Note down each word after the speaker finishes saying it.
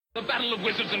The battle of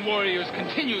wizards and warriors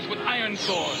continues with Iron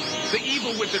Sword. The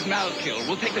evil wizard Malkil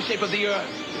will take the shape of the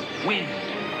earth, wind,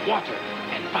 water,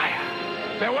 and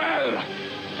fire. Farewell!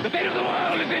 The fate of the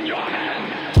world is in your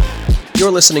hands!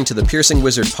 You're listening to the Piercing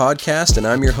Wizard podcast, and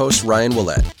I'm your host, Ryan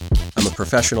Willett. I'm a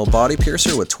professional body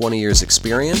piercer with 20 years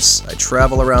experience. I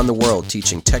travel around the world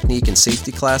teaching technique and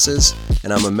safety classes,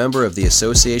 and I'm a member of the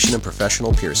Association of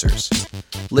Professional Piercers.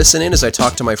 Listen in as I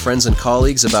talk to my friends and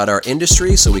colleagues about our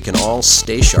industry so we can all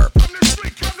stay sharp.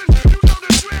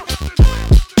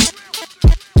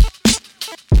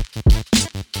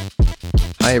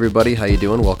 Hi everybody, how you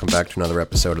doing? Welcome back to another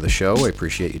episode of the show. I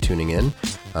appreciate you tuning in.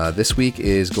 This week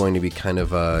is going to be kind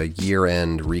of a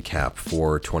year-end recap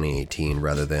for 2018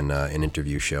 rather than an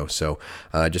interview show. So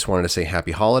I just wanted to say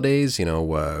happy holidays,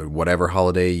 whatever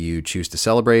holiday you choose to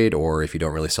celebrate, or if you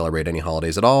don't really celebrate any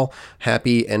holidays at all,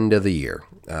 happy end of the year.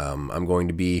 I'm going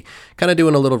to be kind of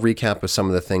doing a little recap of some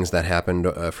of the things that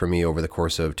happened for me over the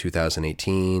course of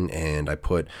 2018, and I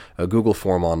put a Google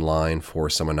form online for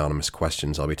some anonymous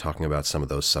questions. I'll be talking about some of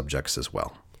those subjects as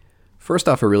well. First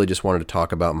off, I really just wanted to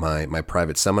talk about my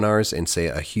private seminars and say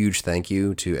a huge thank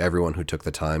you to everyone who took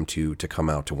the time to come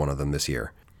out to one of them this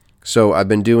year. So I've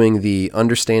been doing the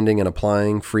Understanding and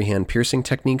Applying Freehand Piercing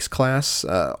Techniques class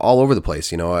all over the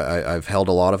place. I've held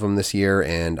a lot of them this year,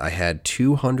 and I had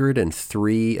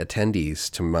 203 attendees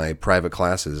to my private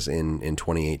classes in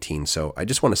 2018. So I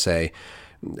just want to say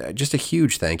just a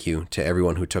huge thank you to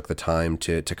everyone who took the time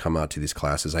to come out to these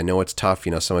classes. I know it's tough.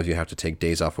 Some of you have to take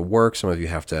days off of work. Some of you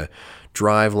have to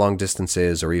drive long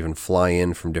distances or even fly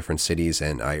in from different cities,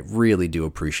 and I really do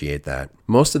appreciate that.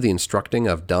 Most of the instructing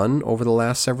I've done over the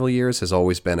last several years has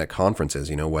always been at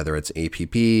conferences, whether it's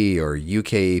APP or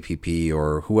UK APP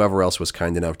or whoever else was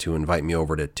kind enough to invite me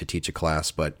over to teach a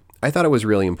class. But I thought it was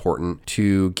really important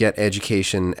to get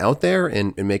education out there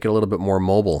and make it a little bit more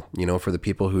mobile, for the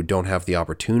people who don't have the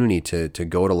opportunity to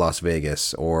go to Las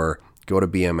Vegas or go to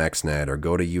BMXNet or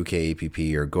go to UK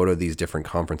APP or go to these different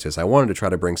conferences. I wanted to try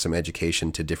to bring some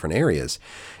education to different areas.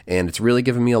 And it's really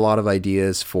given me a lot of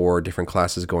ideas for different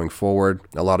classes going forward.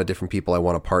 A lot of different people I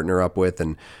want to partner up with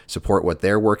and support what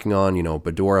they're working on.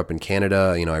 Bador up in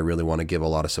Canada, I really want to give a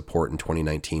lot of support in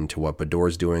 2019 to what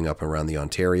Bador's doing up around the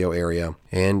Ontario area.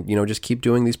 And, just keep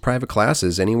doing these private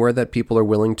classes anywhere that people are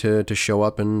willing to show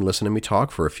up and listen to me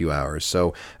talk for a few hours.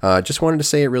 So just wanted to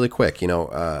say it really quick.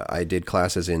 I did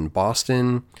classes in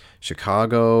Boston,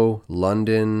 Chicago,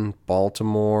 London,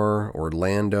 Baltimore,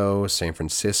 Orlando, San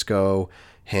Francisco,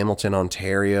 Hamilton,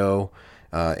 Ontario,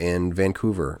 and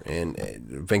Vancouver,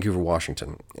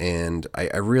 Washington. And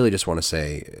I really just want to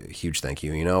say a huge thank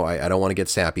you. I don't want to get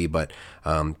sappy, but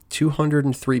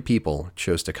 203 people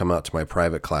chose to come out to my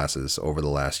private classes over the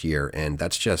last year, and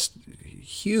that's just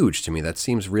huge to me. That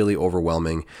seems really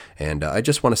overwhelming, and I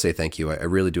just want to say thank you. I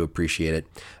really do appreciate it.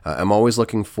 I'm always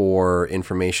looking for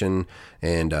information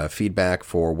and feedback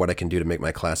for what I can do to make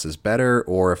my classes better,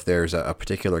 or if there's a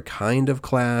particular kind of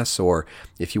class, or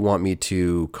if you want me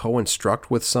to co-instruct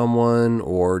with someone,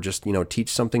 or just teach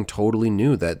something totally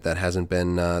new that hasn't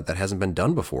been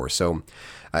done before. So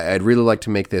I'd really like to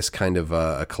make this kind of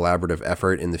a collaborative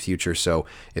effort in the future. So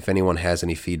if anyone has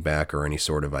any feedback or any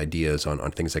sort of ideas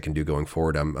on things I can do going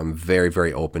forward, I'm very,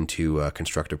 very open to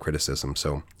constructive criticism.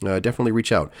 So definitely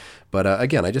reach out. But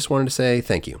again, I just wanted to say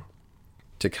thank you.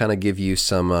 To kind of give you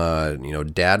some,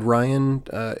 Dad Ryan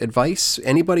advice,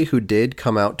 anybody who did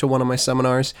come out to one of my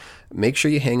seminars, make sure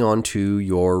you hang on to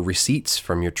your receipts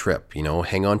from your trip.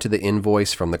 Hang on to the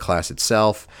invoice from the class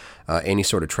itself. Any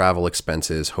sort of travel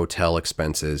expenses, hotel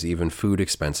expenses, even food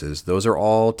expenses, those are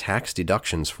all tax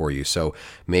deductions for you. So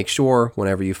make sure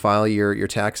whenever you file your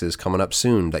taxes coming up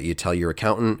soon that you tell your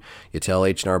accountant, you tell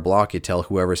H&R Block, you tell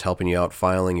whoever's helping you out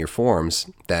filing your forms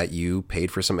that you paid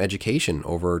for some education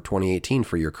over 2018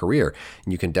 for your career.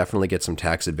 And you can definitely get some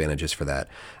tax advantages for that.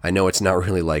 I know it's not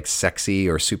really like sexy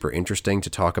or super interesting to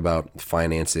talk about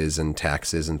finances and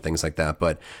taxes and things like that,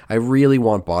 but I really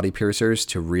want body piercers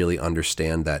to really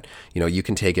understand that you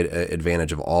can take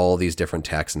advantage of all these different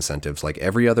tax incentives like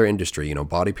every other industry.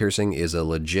 Body piercing is a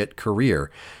legit career.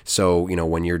 So,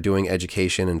 when you're doing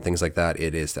education and things like that,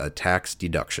 it is a tax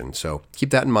deduction. So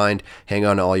keep that in mind. Hang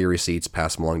on to all your receipts,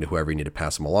 pass them along to whoever you need to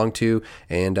pass them along to,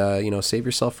 and, save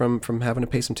yourself from having to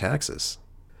pay some taxes.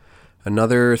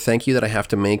 Another thank you that I have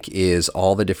to make is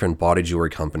all the different body jewelry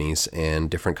companies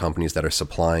and different companies that are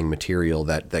supplying material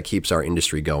that keeps our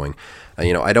industry going.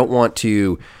 I don't want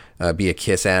to be a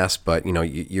kiss ass, but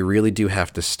you really do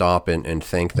have to stop and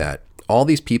think that all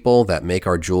these people that make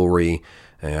our jewelry,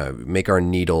 make our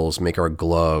needles, make our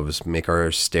gloves, make our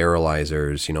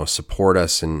sterilizers, support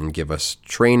us and give us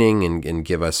training and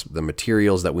give us the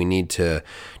materials that we need to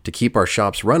keep our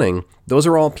shops running. Those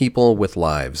are all people with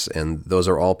lives, and those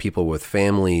are all people with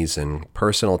families and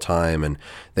personal time, and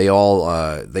they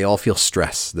all feel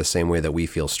stress the same way that we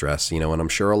feel stress, and I'm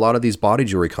sure a lot of these body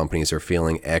jewelry companies are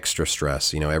feeling extra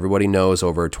stress. Everybody knows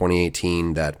over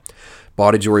 2018 that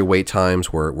body jewelry wait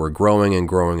times were growing and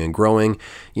growing and growing,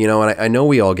 and I know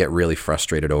we all get really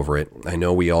frustrated over it. I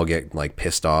know we all get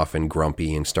pissed off and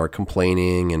grumpy and start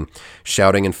complaining and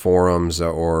shouting in forums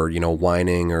or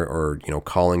whining or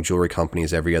calling jewelry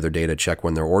companies every other day to check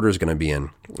when their order is going to be in.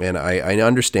 And I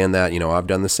understand that, I've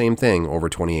done the same thing over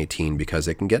 2018 because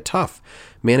it can get tough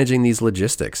managing these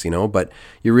logistics, but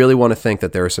you really want to think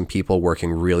that there are some people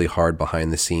working really hard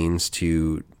behind the scenes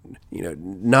to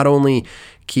not only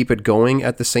keep it going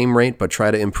at the same rate, but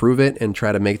try to improve it and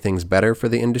try to make things better for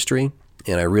the industry.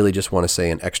 And I really just want to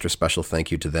say an extra special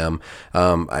thank you to them.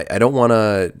 I don't want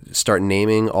to start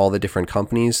naming all the different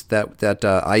companies that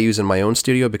I use in my own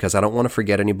studio because I don't want to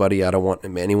forget anybody. I don't want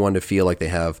anyone to feel like they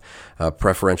have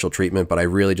preferential treatment, but I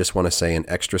really just want to say an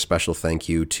extra special thank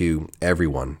you to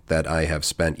everyone that I have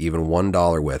spent even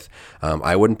 $1 with.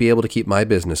 I wouldn't be able to keep my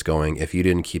business going if you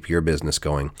didn't keep your business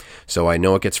going. So I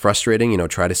know it gets frustrating,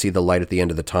 try to see the light at the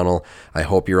end of the tunnel. I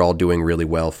hope you're all doing really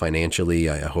well financially.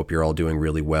 I hope you're all doing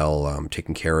really well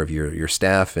taking care of your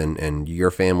staff and your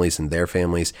families and their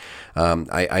families.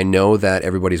 I know that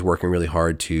everybody's working really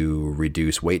hard to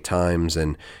reduce wait times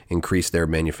and increase their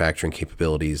manufacturing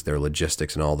capabilities, their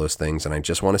logistics, and all those things. And I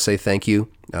just want to say thank you.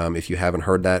 If you haven't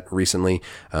heard that recently,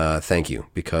 thank you,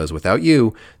 because without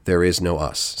you, there is no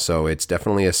us. So it's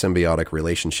definitely a symbiotic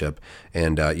relationship,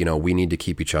 and we need to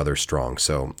keep each other strong.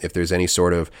 So if there's any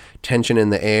sort of tension in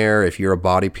the air, if you're a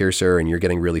body piercer and you're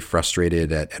getting really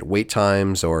frustrated at wait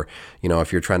times, or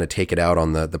if you're trying to take it out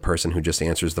on the person who just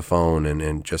answers the phone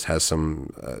and just has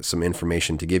some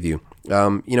information to give you,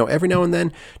 every now and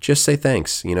then, just say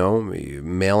thanks.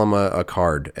 Mail them a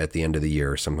card at the end of the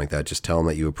year or something like that. Just tell them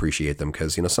that you appreciate them,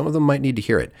 because some of them might need to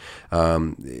hear it.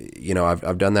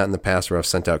 I've done that in the past where I've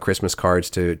sent out Christmas cards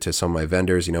to some of my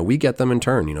vendors. We get them in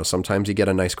turn. Sometimes you get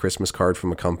a nice Christmas card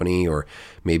from a company, or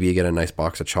maybe you get a nice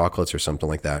box of chocolates or something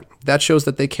like that. That shows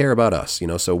that they care about us.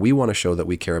 So we want to show that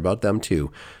we care about them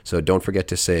too. So don't forget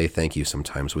to say thank you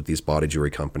sometimes with these body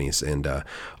jewelry companies and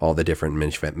all the different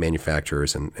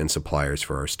manufacturers and suppliers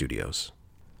for our studios.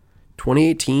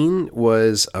 2018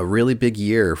 was a really big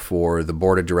year for the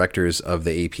board of directors of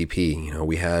the APP.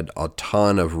 We had a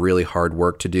ton of really hard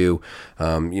work to do,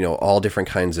 all different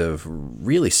kinds of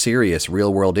really serious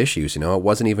real world issues. It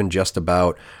wasn't even just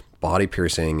about body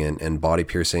piercing and body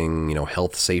piercing,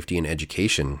 health, safety, and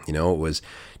education. It was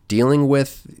dealing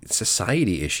with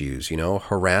society issues,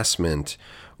 harassment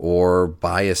or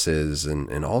biases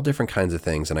and all different kinds of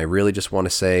things. And I really just want to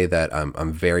say that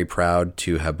I'm very proud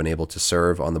to have been able to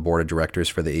serve on the board of directors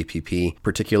for the APP,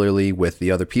 particularly with the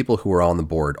other people who are on the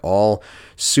board, all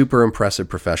super impressive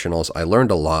professionals. I learned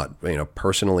a lot,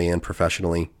 personally and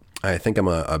professionally. I think I'm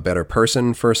a better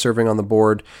person for serving on the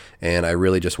board, and I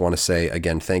really just want to say,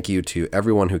 again, thank you to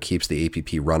everyone who keeps the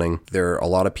APP running. There are a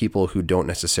lot of people who don't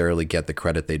necessarily get the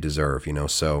credit they deserve,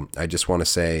 so I just want to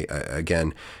say,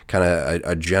 again, kind of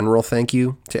a general thank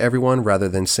you to everyone rather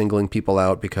than singling people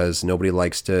out, because nobody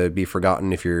likes to be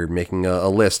forgotten if you're making a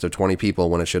list of 20 people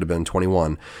when it should have been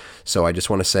 21. So I just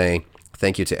want to say,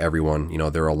 thank you to everyone.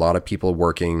 There are a lot of people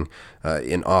working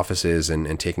in offices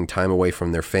and taking time away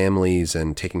from their families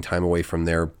and taking time away from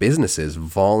their businesses,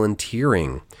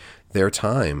 volunteering their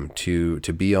time to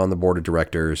be on the board of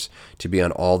directors, to be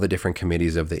on all the different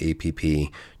committees of the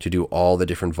APP, to do all the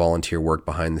different volunteer work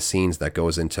behind the scenes that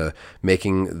goes into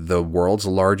making the world's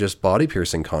largest body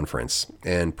piercing conference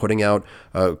and putting out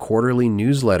a quarterly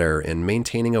newsletter and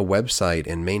maintaining a website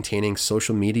and maintaining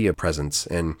social media presence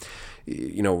and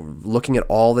looking at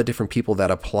all the different people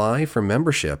that apply for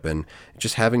membership and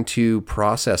just having to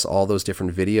process all those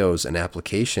different videos and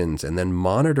applications and then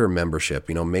monitor membership,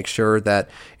 make sure that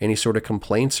any sort of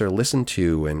complaints are listened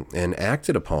to and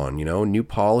acted upon, new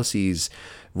policies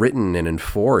written and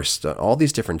enforced, all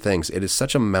these different things. It is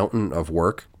such a mountain of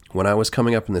work. When I was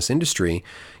coming up in this industry,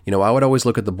 I would always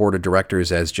look at the board of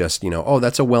directors as just, oh,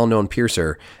 that's a well-known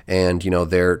piercer, and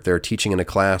they're teaching in a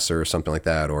class or something like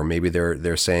that, or maybe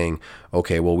they're saying,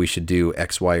 okay, well, we should do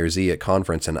X, Y, or Z at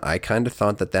conference, and I kind of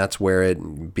thought that that's where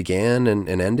it began and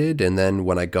ended. And then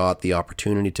when I got the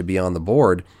opportunity to be on the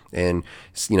board and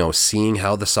seeing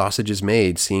how the sausage is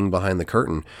made, seeing behind the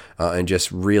curtain, and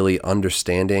just really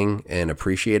understanding and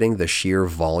appreciating the sheer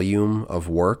volume of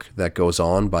work that goes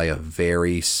on by a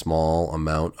very small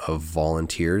amount of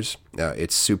volunteers.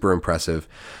 It's super impressive.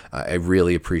 I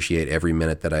really appreciate every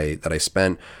minute that I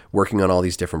spent working on all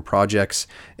these different projects,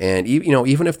 and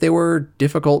even if they were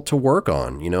difficult to work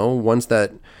on, ones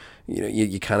that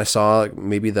you kind of saw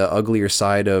maybe the uglier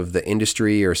side of the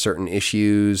industry or certain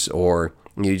issues, or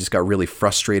you just got really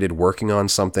frustrated working on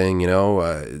something,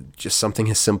 just something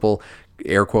as simple,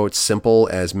 air quotes, simple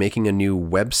as making a new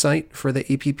website for the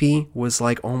APP was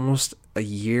like almost a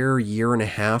year and a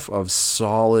half of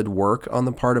solid work on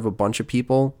the part of a bunch of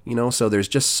people, so there's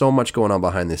just so much going on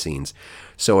behind the scenes.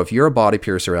 So if you're a body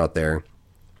piercer out there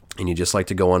and you just like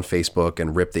to go on Facebook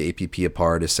and rip the APP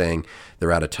apart as saying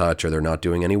they're out of touch or they're not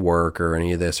doing any work or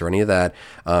any of this or any of that,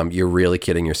 you're really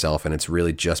kidding yourself. And it's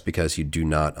really just because you do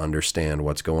not understand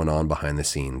what's going on behind the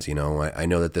scenes. I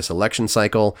know that this election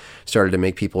cycle started to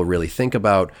make people really think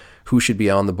about who should be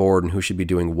on the board and who should be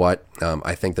doing what.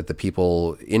 I think that the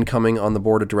people incoming on the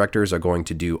board of directors are going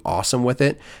to do awesome with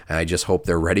it. I just hope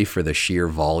they're ready for the sheer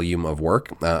volume of work.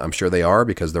 I'm sure they are,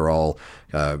 because they're all,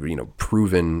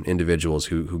 proven individuals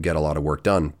who get a lot of work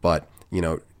done. But,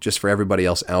 just for everybody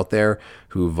else out there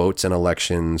who votes in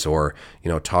elections or,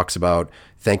 talks about,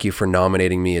 thank you for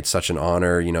nominating me, it's such an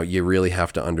honor. You really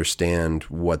have to understand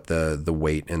what the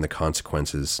weight and the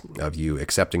consequences of you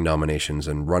accepting nominations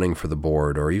and running for the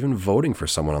board or even voting for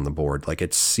someone on the board. Like,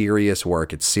 it's serious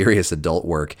work. It's serious adult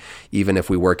work, even if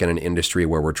we work in an industry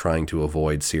where we're trying to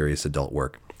avoid serious adult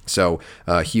work. So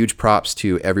huge props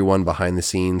to everyone behind the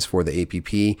scenes for the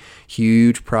APP.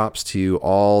 Huge props to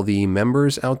all the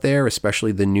members out there,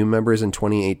 especially the new members in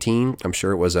 2018. I'm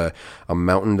sure it was a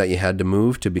mountain that you had to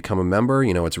move to become a member.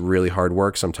 It's really hard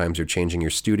work. Sometimes you're changing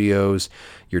your studios,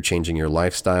 you're changing your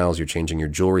lifestyles, you're changing your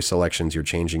jewelry selections, you're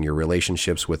changing your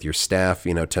relationships with your staff,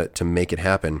 to make it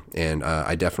happen. And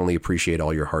I definitely appreciate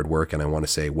all your hard work. And I want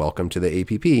to say welcome to the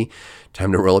APP.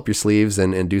 Time to roll up your sleeves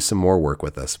and do some more work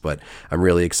with us. But I'm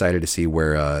really excited to see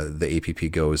where the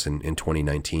APP goes in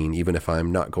 2019, even if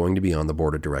I'm not going to be on the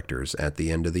board of directors at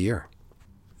the end of the year.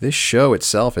 This show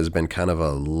itself has been kind of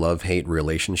a love-hate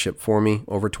relationship for me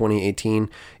over 2018.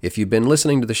 If you've been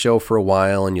listening to the show for a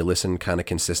while and you listen kind of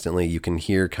consistently, you can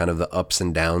hear kind of the ups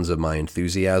and downs of my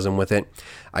enthusiasm with it.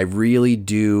 I really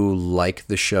do like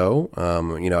the show.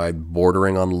 I'm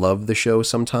bordering on love the show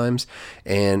sometimes,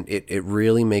 and it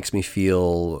really makes me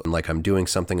feel like I'm doing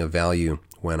something of value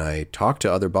when I talk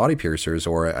to other body piercers,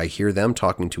 or I hear them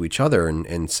talking to each other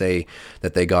and say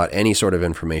that they got any sort of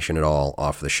information at all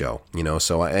off the show.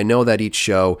 So I know that each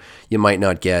show you might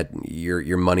not get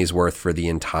your money's worth for the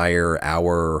entire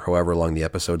hour or however long the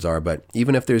episodes are, but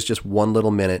even if there's just one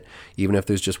little minute, even if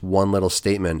there's just one little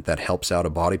statement that helps out a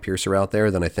body piercer out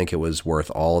there, then I think it was worth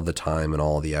all of the time and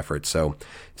all of the effort. So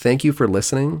thank you for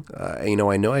listening. I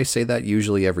know I say that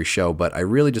usually every show, but I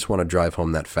really just want to drive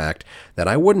home that fact that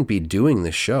I wouldn't be doing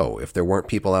this show if there weren't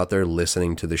people out there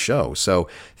listening to the show. So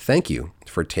thank you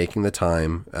for taking the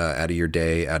time out of your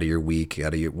day, out of your week,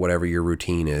 out of whatever your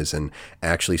routine is, and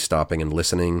actually stopping and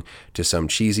listening to some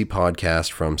cheesy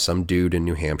podcast from some dude in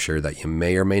New Hampshire that you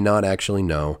may or may not actually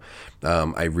know.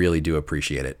 I really do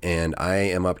appreciate it. And I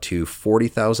am up to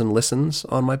 40,000 listens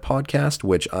on my podcast,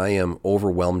 which I am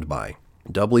overwhelmed by.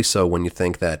 Doubly so when you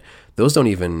think that those don't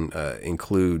even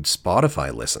include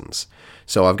Spotify listens.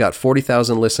 So I've got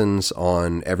 40,000 listens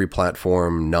on every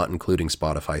platform, not including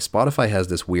Spotify. Spotify has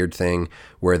this weird thing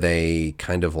where they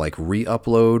kind of like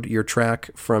re-upload your track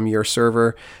from your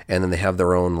server, and then they have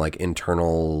their own like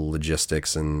internal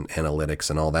logistics and analytics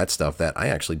and all that stuff that I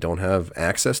actually don't have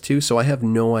access to. So I have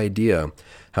no idea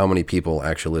how many people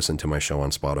actually listen to my show on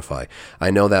Spotify.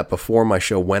 I know that before my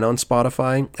show went on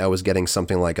Spotify, I was getting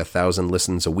something like 1,000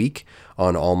 listens a week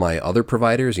on all my other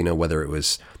providers, whether it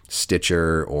was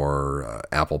Stitcher or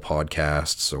Apple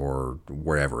Podcasts or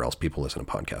wherever else people listen to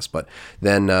podcasts. But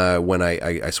then when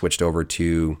I switched over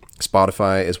to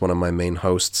Spotify as one of my main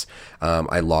hosts,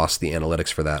 I lost the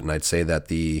analytics for that. And I'd say that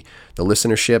the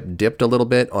listenership dipped a little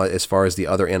bit as far as the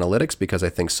other analytics, because I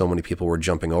think so many people were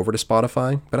jumping over to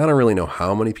Spotify. But I don't really know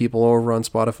how many people are over on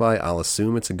Spotify. I'll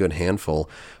assume it's a good handful.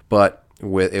 But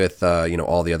with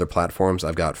all the other platforms,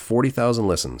 I've got 40,000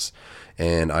 listens.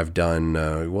 And I've done,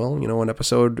 an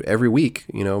episode every week,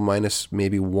 minus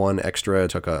maybe one extra. I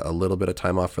took a little bit of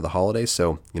time off for the holidays.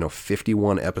 So,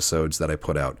 51 episodes that I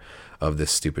put out of this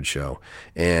stupid show.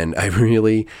 And I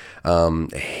really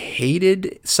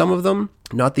hated some of them,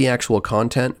 not the actual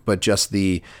content, but just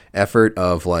the effort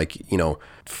of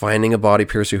finding a body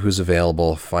piercer who's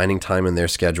available, finding time in their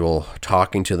schedule,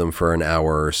 talking to them for an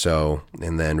hour or so,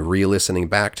 and then re-listening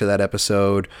back to that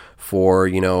episode, for,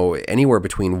 anywhere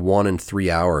between 1 and 3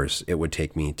 hours it would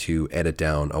take me to edit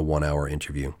down a 1-hour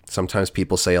interview. Sometimes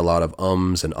people say a lot of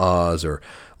ums and ahs or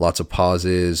lots of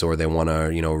pauses, or they want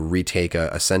to, retake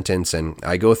a sentence. And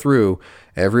I go through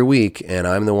every week and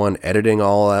I'm the one editing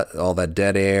all that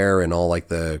dead air and all like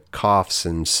the coughs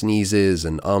and sneezes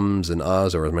and ums and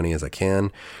ahs, or as many as I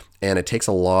can. And it takes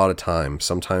a lot of time,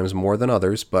 sometimes more than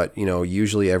others, but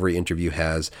usually every interview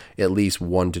has at least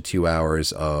 1 to 2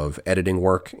 hours of editing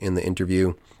work in the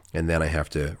interview. And then I have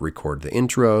to record the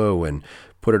intro and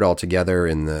put it all together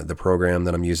in the program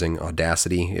that I'm using,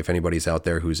 Audacity. If anybody's out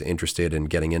there who's interested in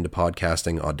getting into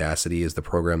podcasting, Audacity is the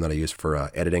program that I use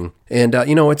for editing. And,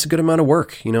 it's a good amount of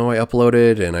work. I upload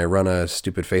it and I run a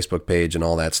stupid Facebook page and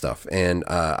all that stuff. And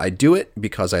I do it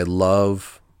because I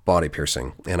love body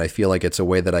piercing, and I feel like it's a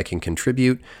way that I can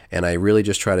contribute. And I really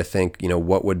just try to think,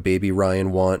 what would baby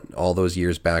Ryan want all those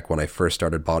years back when I first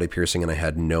started body piercing and I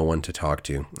had no one to talk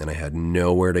to and I had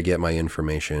nowhere to get my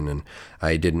information, and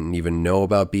I didn't even know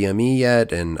about BME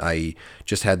yet, and I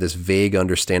just had this vague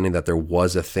understanding that there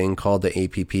was a thing called the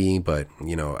APP, but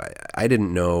I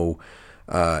didn't know.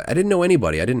 I didn't know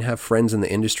anybody. I didn't have friends in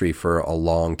the industry for a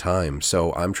long time.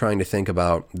 So I'm trying to think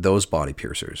about those body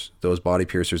piercers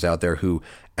out there who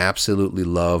absolutely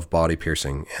love body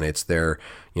piercing, and it's their,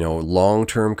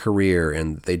 long-term career,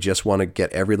 and they just want to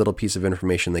get every little piece of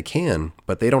information they can,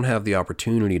 but they don't have the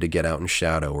opportunity to get out and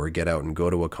shadow or get out and go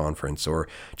to a conference or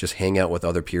just hang out with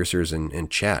other piercers and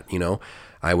chat.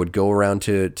 I would go around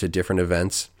to different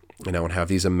events, and have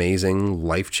these amazing,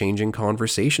 life-changing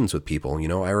conversations with people.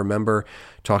 I remember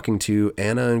talking to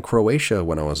Anna in Croatia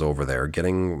when I was over there,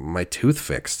 getting my tooth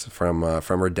fixed from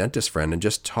her dentist friend, and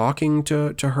just talking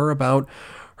to her about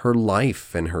her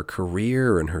life and her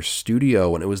career and her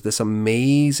studio. And it was this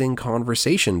amazing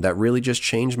conversation that really just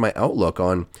changed my outlook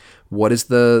on what is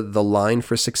the line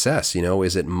for success.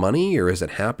 Is it money, or is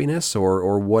it happiness,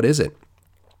 or what is it?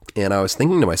 And I was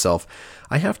thinking to myself,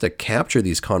 I have to capture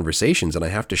these conversations and I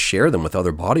have to share them with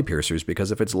other body piercers,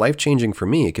 because if it's life-changing for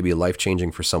me, it could be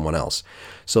life-changing for someone else.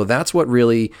 So that's what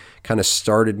really kind of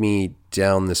started me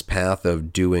down this path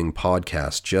of doing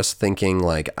podcasts, just thinking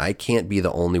like, I can't be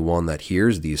the only one that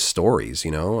hears these stories,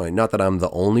 not that I'm the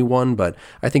only one, but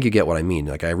I think you get what I mean.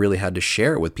 Like, I really had to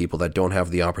share it with people that don't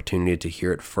have the opportunity to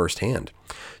hear it firsthand.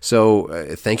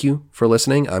 So thank you for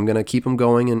listening. I'm going to keep them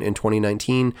going in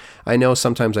 2019. I know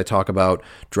sometimes I talk about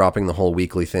dropping the whole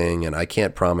weekly thing, and I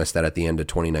can't promise that at the end of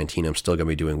 2019 I'm still going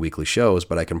to be doing weekly shows,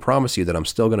 but I can promise you that I'm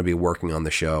still going to be working on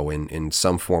the show in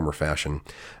some form or fashion.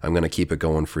 I'm going to keep it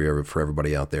going for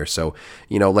everybody out there. So,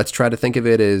 let's try to think of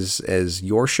it as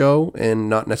your show and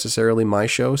not necessarily my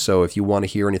show. So if you want to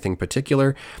hear anything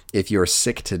particular, if you're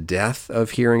sick to death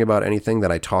of hearing about anything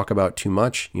that I talk about too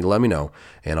much, you let me know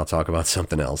and I'll talk about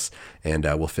something else, and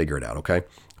we'll figure it out. Okay.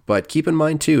 But keep in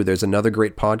mind, too, there's another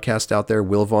great podcast out there.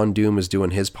 Will Von Doom is doing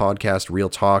his podcast, Real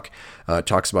Talk.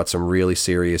 Talks about some really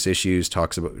serious issues,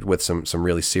 talks about with some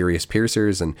really serious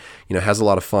piercers, and has a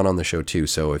lot of fun on the show, too.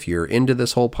 So if you're into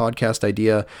this whole podcast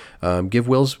idea, give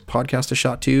Will's podcast a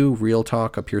shot, too. Real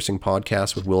Talk, a piercing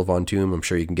podcast with Will Von Doom. I'm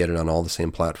sure you can get it on all the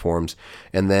same platforms.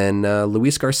 And then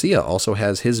Luis Garcia also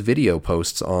has his video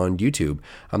posts on YouTube.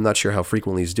 I'm not sure how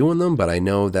frequently he's doing them, but I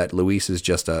know that Luis is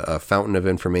just a fountain of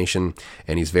information,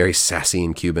 and he's very sassy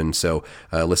and Cuban. So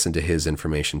listen to his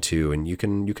information too, and you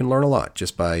can learn a lot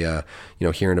just by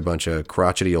hearing a bunch of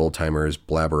crotchety old timers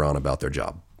blabber on about their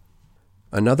job.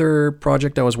 Another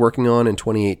project I was working on in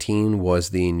 2018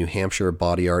 was the New Hampshire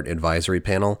Body Art Advisory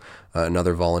Panel,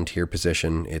 another volunteer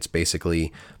position. It's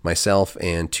basically myself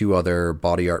and 2 other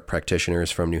body art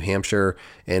practitioners from New Hampshire,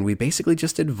 and we basically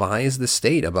just advise the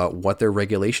state about what their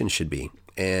regulations should be.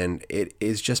 And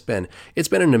it's been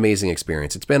an amazing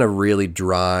experience. It's been a really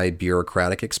dry,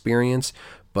 bureaucratic experience,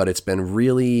 but it's been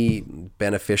really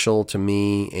beneficial to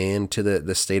me and to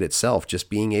the state itself, just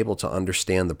being able to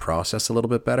understand the process a little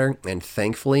bit better. And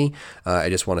thankfully, I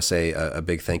just want to say a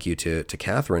big thank you to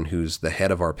Catherine, who's the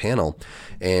head of our panel.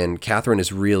 And Catherine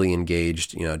is really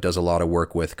engaged, does a lot of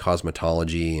work with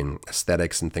cosmetology and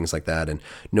aesthetics and things like that, and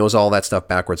knows all that stuff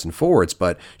backwards and forwards,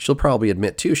 but she'll probably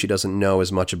admit too, she doesn't know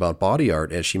as much about body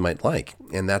art as she might like.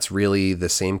 And that's really the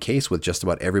same case with just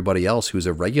about everybody else who's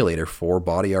a regulator for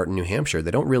body art in New Hampshire. They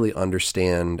don't really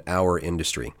understand our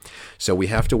industry. So we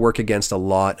have to work against a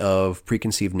lot of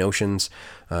preconceived notions.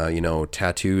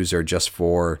 Tattoos are just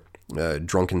for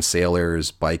drunken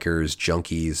sailors, bikers,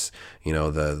 junkies,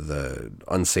 the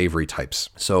unsavory types.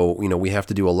 So, we have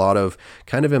to do a lot of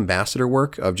kind of ambassador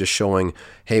work of just showing,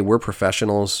 hey, we're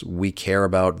professionals. We care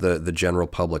about the general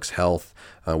public's health.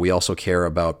 We also care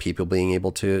about people being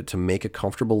able to make a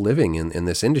comfortable living in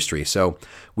this industry. So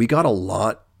we got a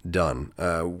lot done.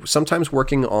 Sometimes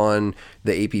working on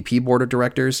the APP board of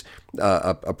directors,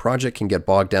 a project can get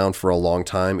bogged down for a long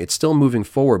time. It's still moving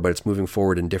forward, but it's moving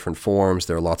forward in different forms.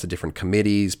 There are lots of different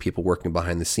committees, people working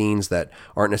behind the scenes that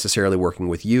aren't necessarily working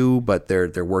with you, but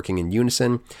they're working in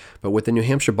unison. But with the New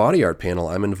Hampshire Body Art Panel,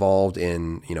 I'm involved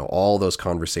in all those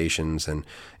conversations and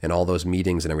all those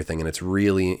meetings and everything, and it's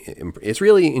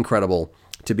really incredible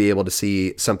to be able to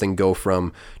see something go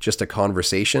from just a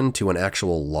conversation to an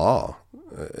actual law.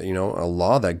 A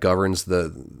law that governs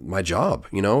my job,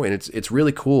 and it's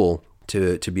really cool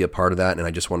to be a part of that. And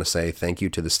I just want to say thank you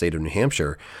to the state of New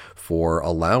Hampshire for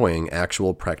allowing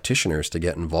actual practitioners to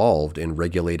get involved in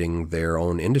regulating their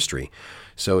own industry.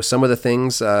 So some of the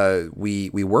things we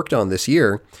worked on this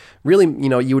year, really,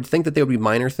 you would think that they would be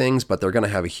minor things, but they're going to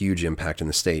have a huge impact in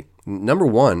the state. Number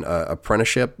one,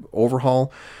 apprenticeship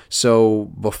overhaul. So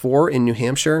before in New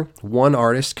Hampshire, one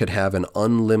artist could have an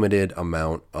unlimited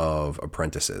amount of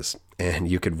apprentices. And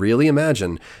you could really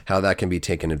imagine how that can be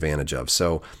taken advantage of.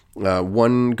 So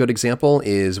one good example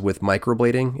is with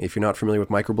microblading. If you're not familiar with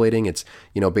microblading, it's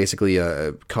basically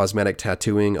a cosmetic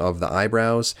tattooing of the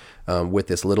eyebrows with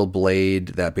this little blade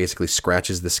that basically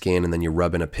scratches the skin, and then you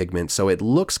rub in a pigment. So it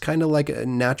looks kind of like a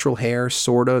natural hair,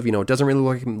 sort of. It doesn't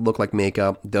really look like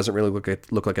makeup, doesn't really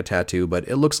look like a tattoo, but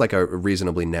it looks like a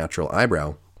reasonably natural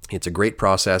eyebrow. It's a great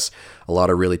process, a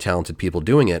lot of really talented people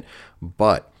doing it,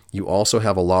 but you also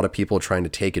have a lot of people trying to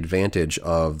take advantage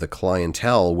of the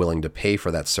clientele willing to pay for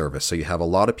that service. So you have a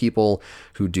lot of people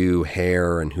who do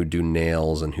hair and who do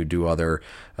nails and who do other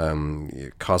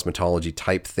cosmetology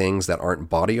type things that aren't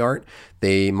body art.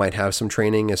 They might have some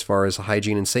training as far as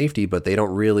hygiene and safety, but they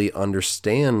don't really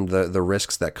understand the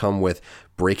risks that come with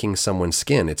breaking someone's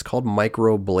skin. It's called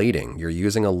microblading. You're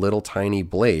using a little tiny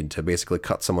blade to basically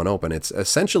cut someone open. It's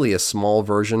essentially a small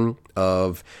version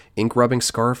of ink rubbing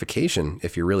scarification,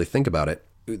 if you really think about it.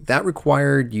 That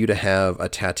required you to have a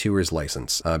tattooer's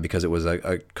license because it was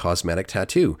a cosmetic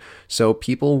tattoo. So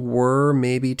people were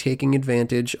maybe taking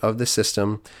advantage of the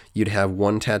system. You'd have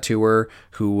one tattooer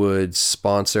who would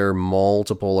sponsor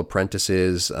multiple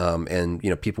apprentices,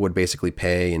 and people would basically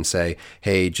pay and say,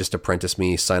 hey, just apprentice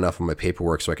me, sign off on my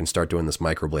paperwork so I can start doing this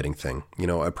microblading thing.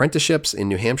 Apprenticeships in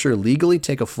New Hampshire legally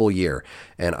take a full year,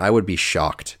 and I would be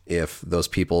shocked if those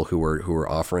people who were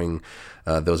offering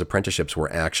those apprenticeships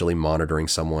were actually monitoring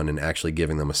someone and actually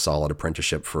giving them a solid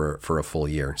apprenticeship for a full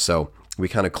year. So we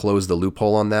kind of closed the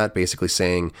loophole on that, basically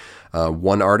saying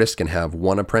one artist can have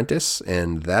one apprentice,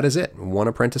 and that is it, one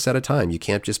apprentice at a time. You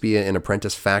can't just be an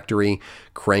apprentice factory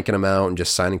cranking them out and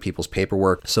just signing people's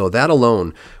paperwork. So that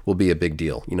alone will be a big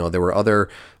deal. There were other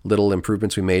little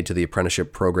improvements we made to the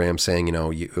apprenticeship program saying,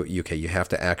 you have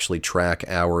to actually track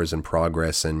hours and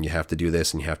progress, and you have to do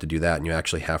this and you have to do that, and you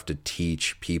actually have to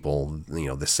teach people,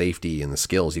 the safety and the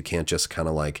skills. You can't just kind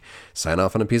of like sign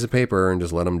off on a piece of paper and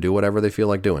just let them do whatever they feel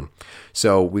like doing.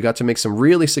 So we got to make some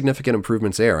really significant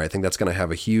improvements there. I think that's going to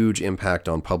have a huge impact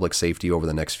on public safety over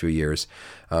the next few years.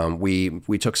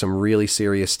 We took some really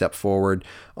serious step forward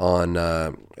on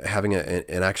having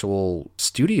an actual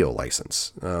studio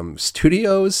license.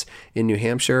 Studios in New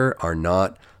Hampshire are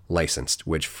not licensed,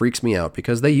 which freaks me out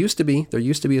because there used to be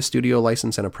a studio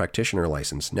license and a practitioner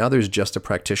license. Now there's just a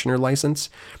practitioner license,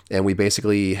 and we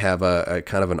basically have a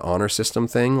kind of an honor system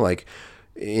thing. Like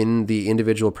in the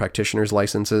individual practitioner's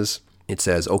licenses, it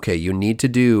says, okay, you need to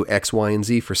do X, Y, and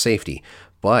Z for safety.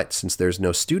 But since there's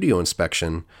no studio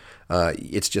inspection,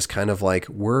 it's just kind of like,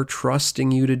 we're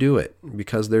trusting you to do it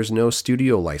because there's no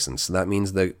studio license. That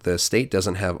means the state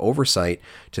doesn't have oversight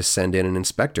to send in an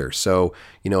inspector. So,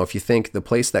 if you think the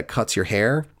place that cuts your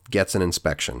hair gets an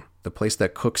inspection, the place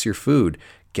that cooks your food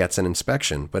gets an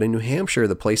inspection. But in New Hampshire,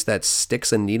 the place that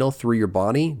sticks a needle through your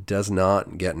body does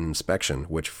not get an inspection,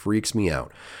 which freaks me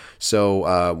out.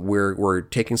 So we're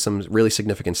taking some really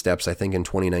significant steps. I think in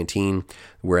 2019,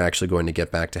 we're actually going to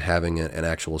get back to having an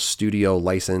actual studio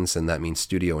license, and that means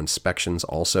studio inspections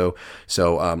also.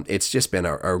 So it's just been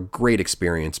a great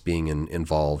experience being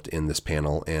involved in this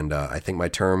panel, and I think my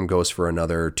term goes for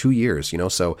another 2 years.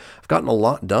 So I've gotten a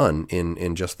lot done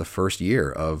in just the first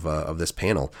year of this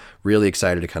panel. Really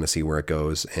excited to kind of see where it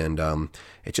goes, and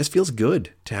it just feels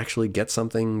good to actually get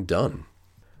something done.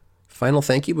 Final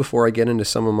thank you before I get into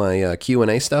some of my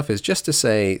Q&A stuff is just to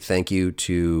say thank you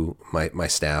to my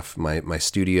staff, my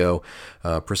studio,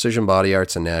 Precision Body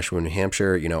Arts in Nashua, New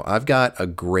Hampshire. I've got a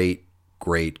great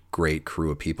great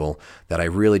crew of people that I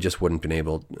really just wouldn't been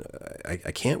able.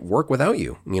 I can't work without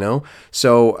you,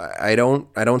 So I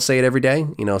don't say it every day.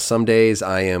 Some days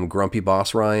I am grumpy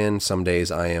boss Ryan. Some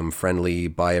days I am friendly,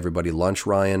 buy everybody lunch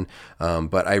Ryan.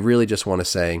 But I really just want to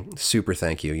say super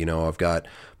thank you. I've got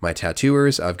my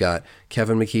tattooers. I've got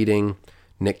Kevin McKeating,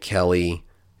 Nick Kelly,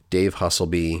 Dave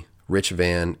Husselby, Rich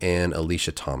Van, and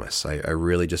Alicia Thomas. I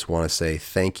really just want to say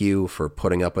thank you for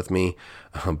putting up with me,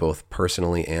 both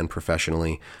personally and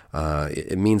professionally.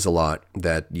 It means a lot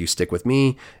that you stick with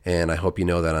me, and I hope you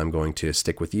know that I'm going to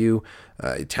stick with you.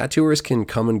 Tattooers can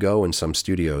come and go in some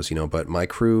studios, but my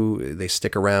crew, they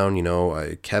stick around.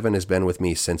 Kevin has been with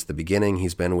me since the beginning.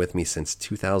 He's been with me since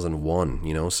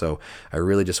 2001, so I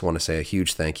really just want to say a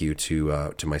huge thank you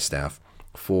to my staff.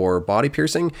 For body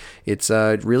piercing, it's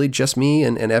really just me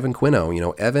and Evan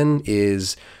Quino. Evan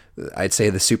is, I'd say,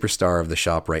 the superstar of the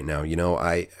shop right now.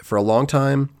 For a long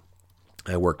time,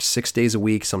 I worked 6 days a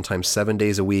week, sometimes 7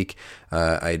 days a week.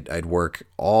 I'd work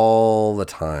all the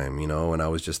time, and I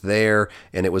was just there,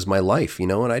 and it was my life,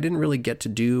 and I didn't really get to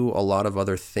do a lot of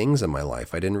other things in my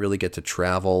life. I didn't really get to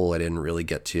travel. I didn't really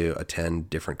get to attend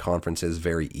different conferences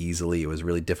very easily. It was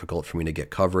really difficult for me to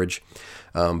get coverage.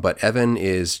 But Evan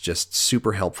is just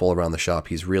super helpful around the shop.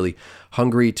 He's really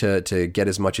hungry to get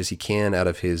as much as he can out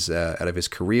of his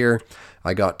career.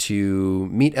 I got to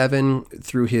meet Evan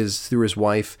through his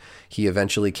wife. He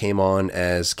eventually came on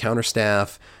as counter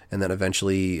staff, and then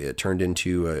eventually it turned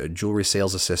into a jewelry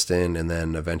sales assistant, and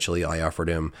then eventually I offered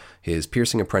him his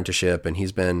piercing apprenticeship, and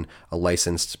he's been a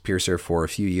licensed piercer for a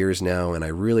few years now, and I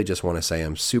really just want to say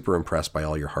I'm super impressed by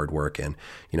all your hard work, and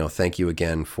thank you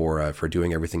again for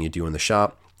doing everything you do in the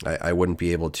shop. I wouldn't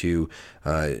be able to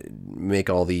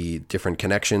make all the different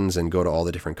connections and go to all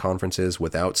the different conferences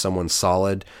without someone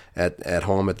solid at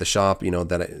home at the shop,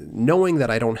 knowing that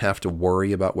I don't have to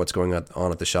worry about what's going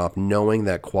on at the shop, knowing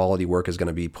that quality work is going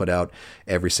to be put out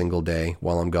every single day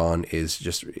while I'm gone is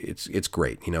just, it's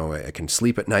great. I can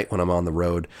sleep at night when I'm on the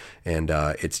road, and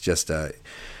it's just,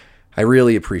 I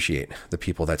really appreciate the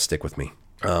people that stick with me.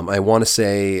 I want to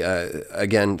say,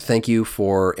 again, thank you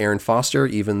for Aaron Foster.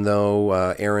 Even though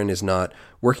Aaron is not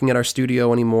working at our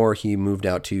studio anymore, he moved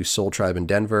out to Soul Tribe in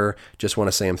Denver. Just want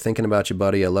to say I'm thinking about you,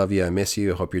 buddy. I love you. I miss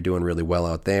you. I hope you're doing really well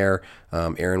out there.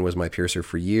 Aaron was my piercer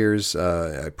for years. I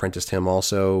apprenticed him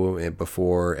also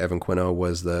before Evan Quino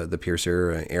was the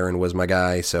piercer. Aaron was my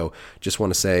guy. So just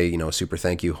want to say, super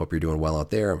thank you. Hope you're doing well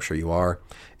out there. I'm sure you are.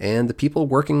 And the people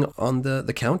working on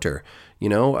the counter.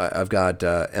 I've got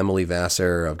Emily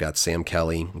Vassar, I've got Sam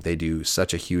Kelly. They do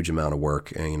such a huge amount of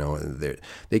work, and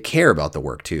they care about the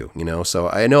work too, So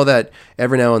I know that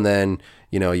every now and then,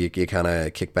 you kind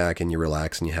of kick back and you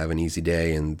relax and you have an easy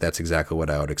day, and that's exactly what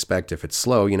I would expect if it's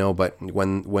slow, but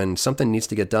when something needs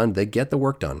to get done, they get the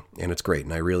work done, and it's great,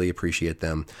 and I really appreciate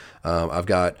them. I've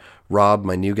got Rob,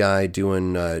 my new guy,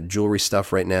 doing jewelry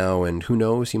stuff right now, and who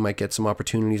knows, he might get some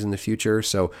opportunities in the future.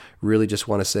 So really just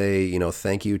want to say,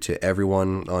 thank you to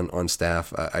everyone on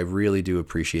staff. I really do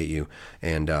appreciate you,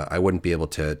 and I wouldn't be able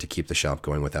to keep the shop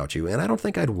going without you, and I don't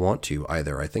think I'd want to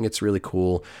either. I think it's really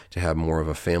cool to have more of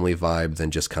a family vibe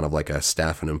than just kind of like a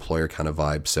staff and employer kind of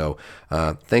vibe. So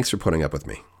thanks for putting up with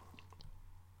me.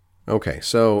 Okay,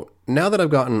 so now that I've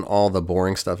gotten all the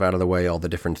boring stuff out of the way, all the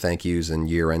different thank yous and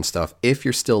year-end stuff, if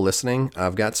you're still listening,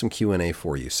 I've got some Q&A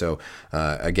for you. So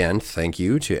again, thank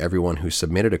you to everyone who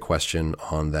submitted a question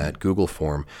on that Google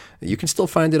form. You can still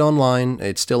find it online.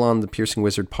 It's still on the Piercing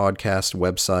Wizard Podcast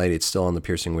website. It's still on the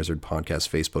Piercing Wizard Podcast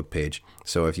Facebook page.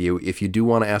 So if you do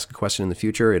want to ask a question in the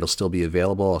future, it'll still be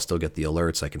available. I'll still get the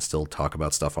alerts. I can still talk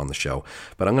about stuff on the show.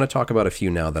 But I'm going to talk about a few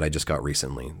now that I just got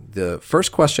recently. The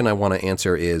first question I want to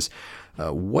answer is,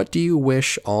 what do you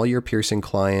wish all your piercing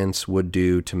clients would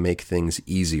do to make things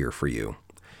easier for you?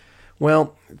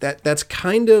 Well, that's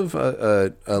kind of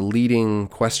a leading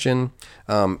question.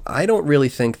 I don't really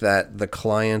think that the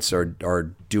clients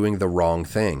are doing the wrong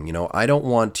thing. I don't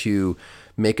want to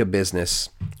make a business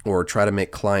or try to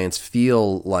make clients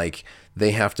feel like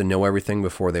they have to know everything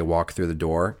before they walk through the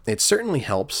door. It certainly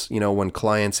helps, when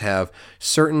clients have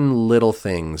certain little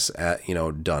things,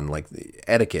 done. Like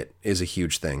etiquette is a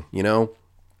huge thing,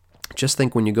 Just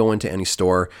think when you go into any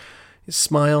store,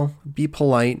 smile, be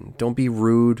polite, don't be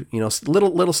rude,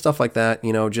 little stuff like that,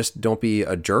 just don't be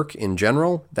a jerk in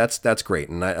general. That's great.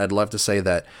 And I'd love to say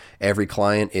that every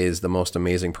client is the most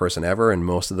amazing person ever, and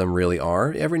most of them really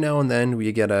are. Every now and then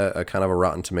you get a kind of a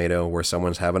rotten tomato where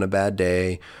someone's having a bad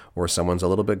day or someone's a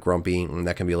little bit grumpy, and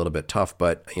that can be a little bit tough.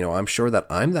 But, I'm sure that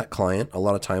I'm that client a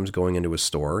lot of times going into a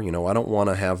store. I don't want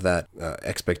to have that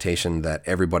expectation that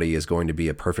everybody is going to be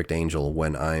a perfect angel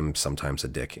when I'm sometimes a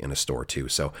dick in a store too.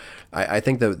 So I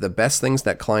think the best things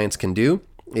that clients can do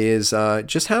is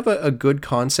just have a good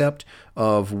concept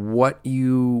of what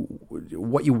you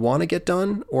want to get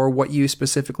done or what you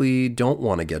specifically don't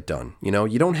want to get done. You know,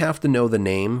 you don't have to know the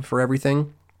name for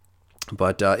everything,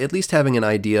 but at least having an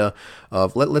idea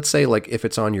of, let's say, like if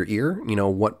it's on your ear, you know,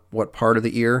 what part of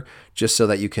the ear, just so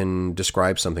that you can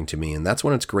describe something to me. And that's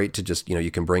when it's great to just, you know,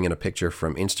 you can bring in a picture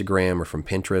from Instagram or from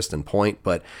Pinterest and point,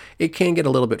 but it can get a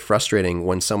little bit frustrating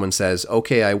when someone says,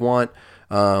 okay, I want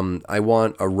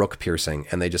a rook piercing,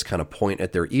 and they just kind of point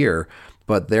at their ear,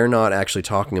 but they're not actually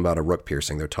talking about a rook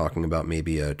piercing. They're talking about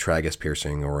maybe a tragus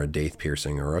piercing or a daith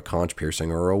piercing or a conch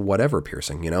piercing or a whatever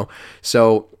piercing, you know?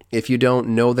 So if you don't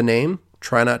know the name,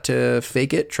 try not to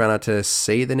fake it. Try not to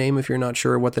say the name if you're not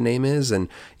sure what the name is. And,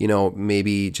 you know,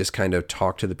 maybe just kind of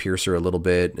talk to the piercer a little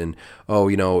bit and, oh,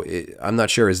 you know, I'm not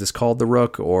sure. Is this called the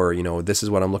rook? Or, you know, this is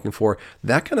what I'm looking for.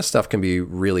 That kind of stuff can be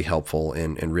really helpful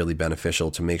and really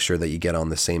beneficial to make sure that you get on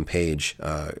the same page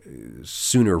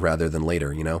sooner rather than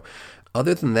later, you know.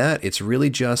 Other than that, it's really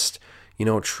just, you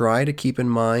know, try to keep in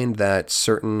mind that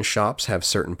certain shops have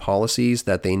certain policies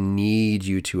that they need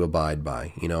you to abide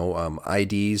by. You know,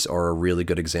 IDs are a really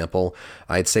good example.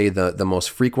 I'd say the most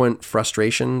frequent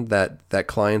frustration that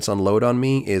clients unload on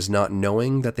me is not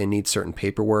knowing that they need certain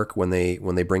paperwork when they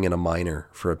bring in a minor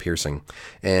for a piercing.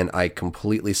 And I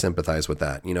completely sympathize with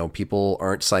that. You know, people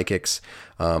aren't psychics.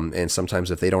 And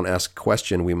sometimes if they don't ask a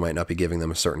question, we might not be giving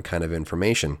them a certain kind of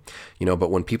information, you know,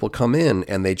 but when people come in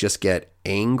and they just get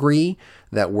angry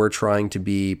that we're trying to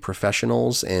be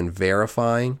professionals and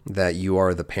verify that you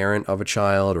are the parent of a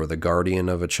child or the guardian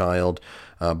of a child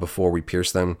before we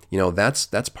pierce them, you know, that's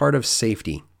part of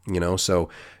safety, you know, so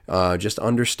just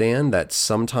understand that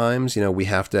sometimes, you know, we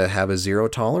have to have a zero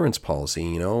tolerance policy,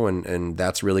 you know, and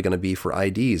that's really going to be for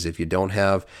IDs. If you don't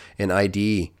have an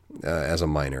ID as a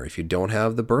minor, if you don't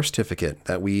have the birth certificate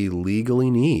that we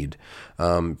legally need,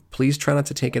 please try not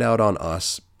to take it out on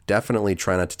us. Definitely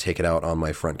try not to take it out on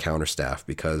my front counter staff,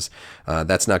 because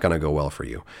that's not going to go well for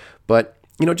you. But,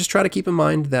 you know, just try to keep in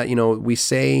mind that, you know, we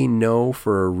say no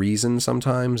for a reason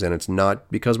sometimes, and it's not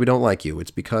because we don't like you.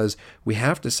 It's because we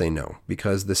have to say no,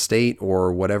 because the state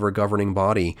or whatever governing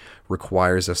body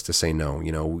requires us to say no.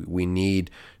 You know, we need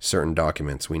certain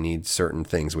documents. We need certain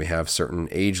things. We have certain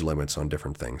age limits on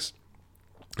different things.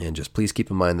 And just please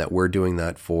keep in mind that we're doing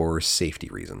that for safety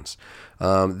reasons.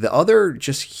 The other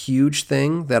just huge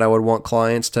thing that I would want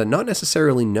clients to not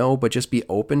necessarily know, but just be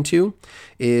open to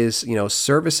is, you know,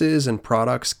 services and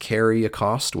products carry a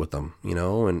cost with them, you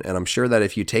know, and I'm sure that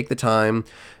if you take the time,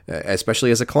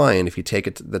 especially as a client, if you take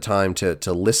the time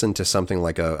to listen to something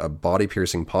like a body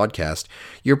piercing podcast,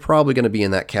 you're probably going to be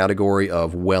in that category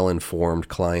of well-informed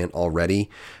client already.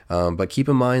 But keep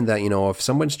in mind that, you know, if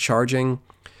someone's charging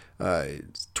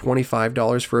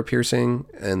 $25 for a piercing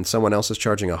and someone else is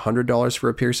charging $100 for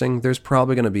a piercing, there's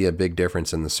probably going to be a big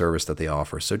difference in the service that they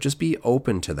offer. So just be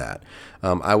open to that.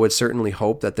 I would certainly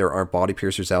hope that there aren't body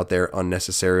piercers out there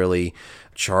unnecessarily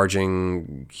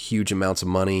charging huge amounts of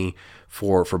money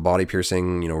for body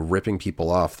piercing, you know, ripping people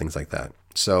off, things like that.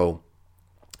 So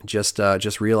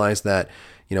just realize that,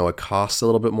 you know, it costs a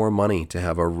little bit more money to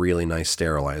have a really nice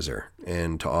sterilizer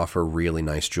and to offer really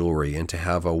nice jewelry and to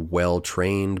have a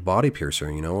well-trained body piercer.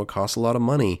 You know, it costs a lot of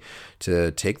money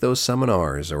to take those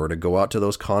seminars or to go out to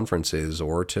those conferences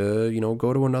or to, you know,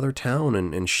 go to another town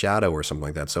and shadow or something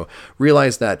like that. So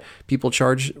realize that people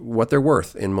charge what they're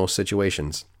worth in most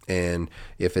situations. And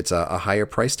if it's a higher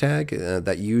price tag,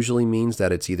 that usually means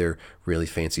that it's either really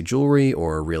fancy jewelry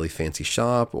or a really fancy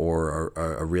shop or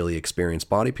a really experienced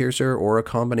body piercer or a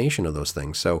combination of those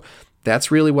things. So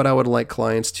that's really what I would like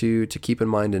clients to keep in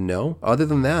mind and know. Other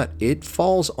than that, it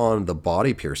falls on the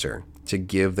body piercer to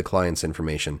give the clients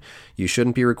information. You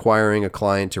shouldn't be requiring a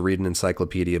client to read an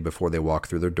encyclopedia before they walk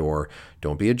through their door.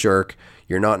 Don't be a jerk.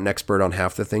 You're not an expert on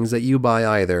half the things that you buy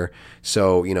either.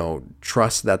 So, you know,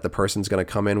 trust that the person's going to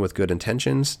come in with good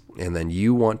intentions, and then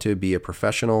you want to be a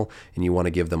professional and you want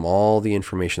to give them all the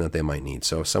information that they might need.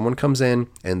 So if someone comes in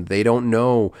and they don't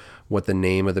know what the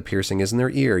name of the piercing is in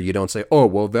their ear, you don't say, "Oh,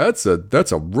 well, that's a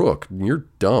rook. You're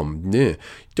dumb." Nah.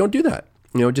 Don't do that.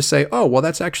 You know, just say, "Oh, well,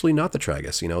 that's actually not the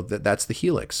tragus. You know, that's the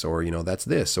helix, or, you know, that's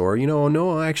this, or, you know,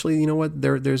 no, actually, you know what?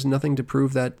 There's nothing to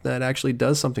prove that actually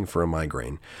does something for a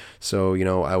migraine. So, you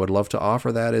know, I would love to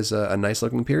offer that as a nice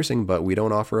looking piercing, but we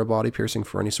don't offer a body piercing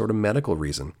for any sort of medical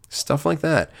reason." Stuff like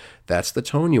that. That's the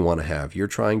tone you want to have. You're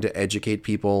trying to educate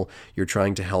people. You're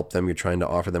trying to help them. You're trying to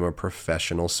offer them a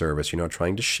professional service. You're not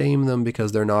trying to shame them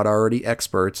because they're not already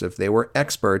experts. If they were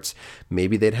experts,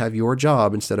 maybe they'd have your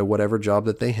job instead of whatever job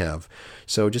that they have.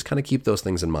 So just kind of keep those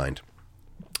things in mind.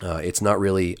 It's not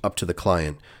really up to the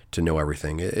client to know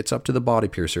everything. It's up to the body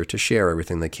piercer to share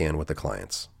everything they can with the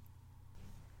clients.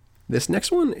 This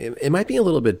next one, it might be a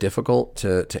little bit difficult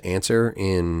to answer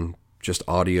in just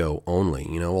audio only.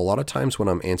 A lot of times when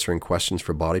I'm answering questions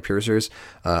for body piercers,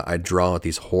 I draw out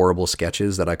these horrible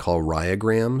sketches that I call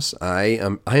rhiograms. I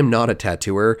am not a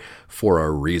tattooer for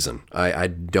a reason. I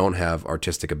don't have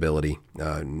artistic ability,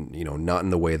 not in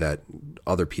the way that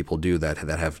other people do that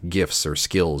have gifts or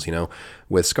skills.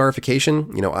 With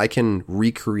scarification, I can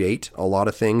recreate a lot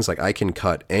of things. Like I can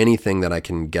cut anything that I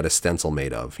can get a stencil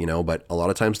made of, but a lot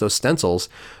of times those stencils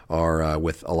are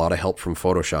with a lot of help from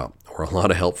Photoshop or a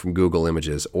lot of help from Google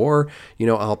Images, or,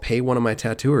 I'll pay one of my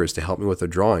tattooers to help me with a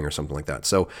drawing or something like that.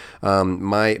 So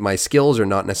my skills are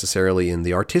not necessarily in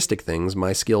the artistic things.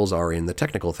 My skills are in the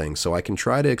technical things. So I can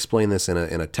try to explain this in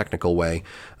a technical way.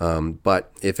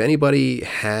 But if anybody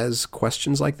has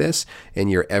questions like this and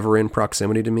you're ever in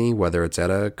proximity to me, whether it's at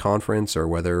a conference or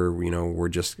whether, we're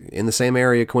just in the same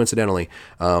area coincidentally,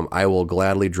 I will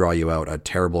gladly draw you out a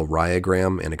terrible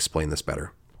rhiogram and explain this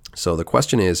better. So the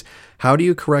question is, how do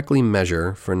you correctly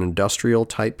measure for an industrial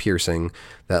type piercing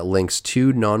that links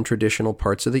two non-traditional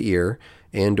parts of the ear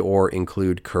and or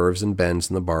include curves and bends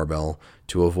in the barbell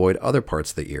to avoid other parts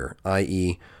of the ear,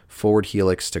 i.e. forward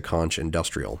helix to conch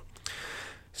industrial?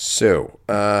 So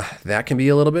that can be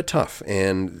a little bit tough.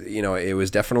 And, it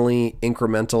was definitely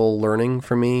incremental learning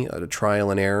for me, trial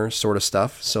and error sort of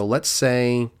stuff. So let's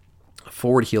say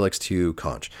forward helix to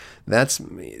conch. That's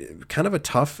kind of a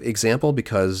tough example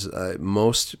because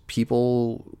most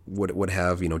people would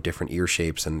have, different ear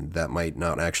shapes, and that might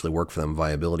not actually work for them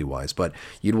viability wise. But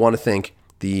you'd want to think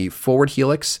the forward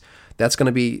helix, that's going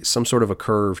to be some sort of a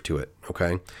curve to it,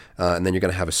 okay? And then you're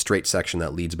going to have a straight section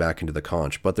that leads back into the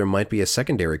conch, but there might be a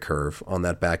secondary curve on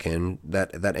that back end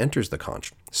that enters the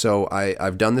conch. So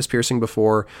I've done this piercing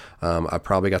before. I've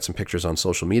probably got some pictures on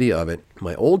social media of it.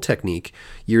 My old technique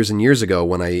years and years ago,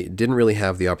 when I didn't really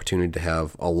have the opportunity to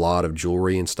have a lot of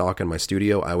jewelry in stock in my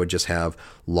studio, I would just have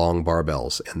long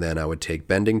barbells, and then I would take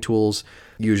bending tools,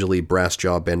 usually brass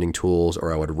jaw bending tools,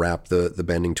 or I would wrap the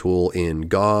bending tool in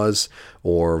gauze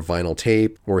or vinyl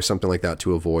tape or something like that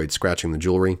to avoid scratching the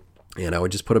jewelry. And I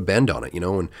would just put a bend on it,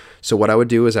 And so what I would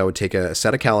do is I would take a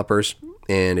set of calipers,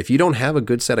 and if you don't have a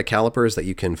good set of calipers that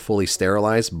you can fully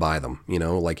sterilize, buy them,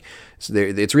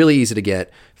 it's really easy to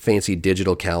get fancy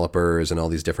digital calipers and all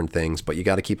these different things, but you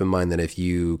got to keep in mind that if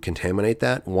you contaminate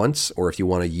that once, or if you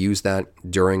want to use that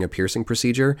during a piercing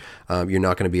procedure, you're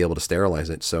not going to be able to sterilize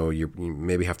it. So you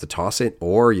maybe have to toss it,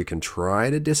 or you can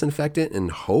try to disinfect it and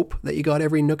hope that you got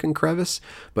every nook and crevice,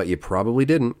 but you probably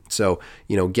didn't. So,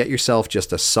 get yourself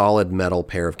just a solid metal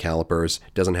pair of calipers.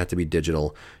 Doesn't have to be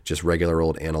digital, just regular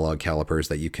old analog calipers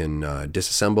that you can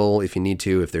disassemble if you need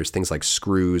to. If there's things like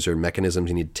screws or mechanisms,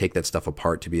 you need to take that stuff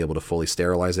apart to be able to fully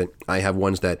sterilize it. I have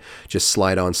ones that just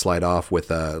slide on, slide off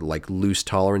with like loose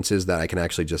tolerances that I can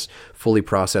actually just fully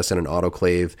process in an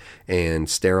autoclave and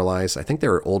sterilize. I think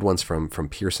there are old ones from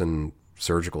Pearson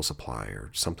Surgical Supply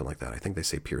or something like that. I think they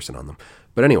say Pearson on them.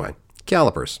 But anyway,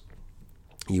 calipers.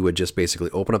 You would just basically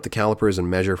open up the calipers and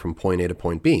measure from point A to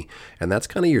point B. And that's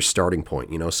kind of your starting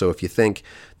point, So if you think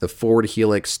the forward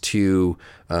helix to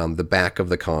the back of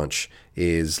the conch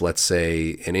is, let's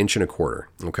say, 1.25 inches,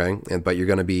 okay? But you're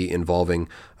going to be involving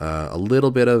a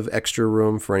little bit of extra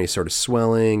room for any sort of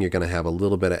swelling. You're going to have a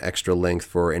little bit of extra length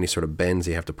for any sort of bends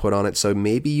you have to put on it. So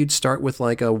maybe you'd start with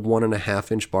like a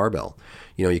 1.5 inch barbell.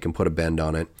 You can put a bend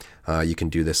on it. You can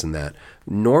do this and that.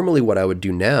 Normally what I would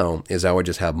do now is I would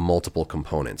just have multiple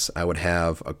components. I would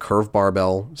have a curved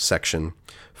barbell section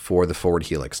for the forward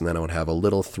helix, and then I would have a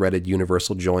little threaded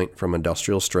universal joint from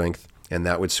Industrial Strength, and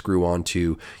that would screw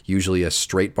onto usually a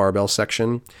straight barbell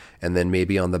section, and then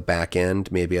maybe on the back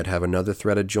end, maybe I'd have another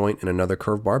threaded joint and another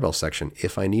curved barbell section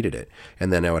if I needed it,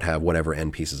 and then I would have whatever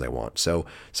end pieces I want. So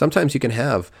sometimes you can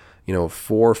have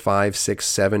 4, 5, 6,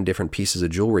 7 different pieces of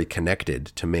jewelry connected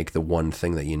to make the one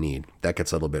thing that you need. That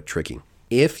gets a little bit tricky.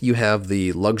 If you have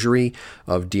the luxury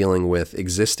of dealing with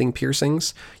existing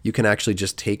piercings, you can actually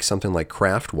just take something like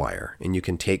craft wire, and you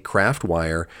can take craft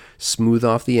wire, smooth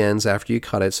off the ends after you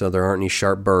cut it so there aren't any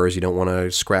sharp burrs. You don't want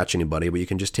to scratch anybody, but you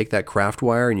can just take that craft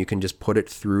wire and you can just put it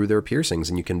through their piercings,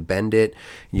 and you can bend it.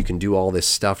 You can do all this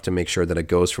stuff to make sure that it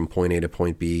goes from point A to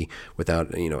point B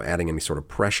without, adding any sort of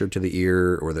pressure to the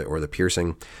ear or the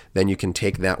piercing. Then you can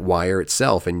take that wire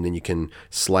itself and then you can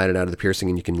slide it out of the piercing,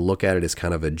 and you can look at it as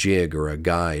kind of a jig or a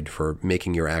guide for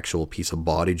making your actual piece of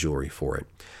body jewelry for it.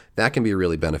 That can be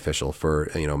really beneficial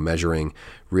for, measuring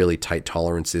really tight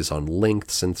tolerances on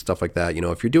lengths and stuff like that.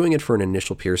 If you're doing it for an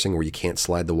initial piercing where you can't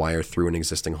slide the wire through an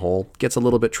existing hole, it gets a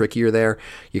little bit trickier there.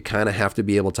 You kind of have to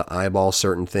be able to eyeball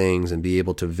certain things and be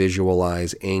able to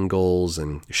visualize angles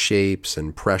and shapes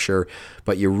and pressure.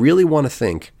 But you really want to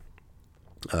think,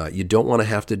 you don't want to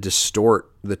have to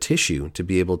distort the tissue to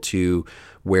be able to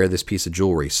wear this piece of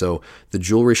jewelry. So the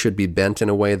jewelry should be bent in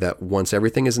a way that once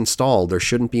everything is installed, there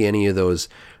shouldn't be any of those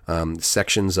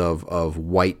sections of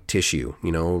white tissue.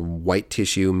 White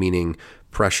tissue meaning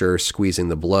pressure squeezing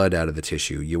the blood out of the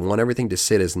tissue. You want everything to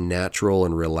sit as natural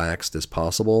and relaxed as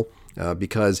possible,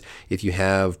 because if you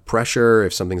have pressure,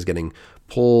 if something's getting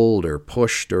pulled or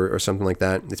pushed or something like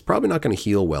that, it's probably not going to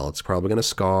heal well. It's probably going to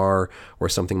scar, or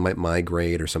something might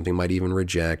migrate, or something might even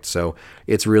reject. So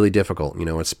it's really difficult,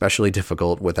 especially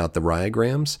difficult without the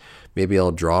rhiograms. Maybe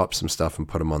I'll draw up some stuff and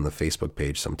put them on the Facebook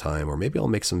page sometime, or maybe I'll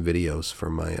make some videos for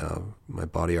my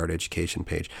body art education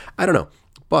page. I don't know,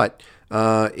 but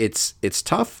it's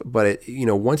tough, but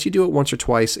once you do it once or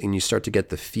twice and you start to get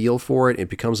the feel for it, it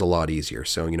becomes a lot easier.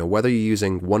 So, whether you're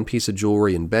using one piece of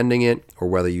jewelry and bending it, or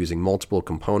whether you're using multiple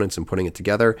components and putting it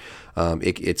together,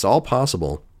 it's all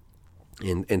possible.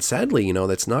 And sadly,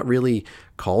 that's not really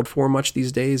called for much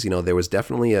these days. There was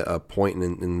definitely a point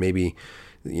in maybe,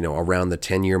 around the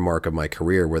 10-year mark of my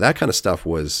career where that kind of stuff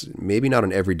was maybe not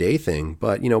an everyday thing,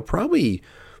 but, probably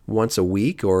once a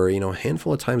week or, a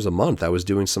handful of times a month, I was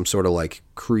doing some sort of like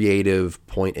creative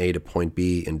point A to point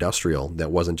B industrial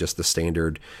that wasn't just the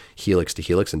standard helix to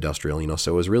helix industrial,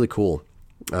 so it was really cool.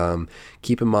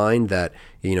 Keep in mind that,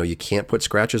 you can't put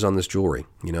scratches on this jewelry.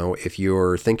 If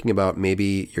you're thinking about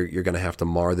maybe you're going to have to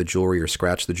mar the jewelry or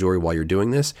scratch the jewelry while you're doing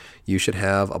this, you should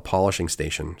have a polishing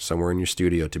station somewhere in your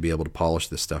studio to be able to polish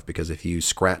this stuff. Because if you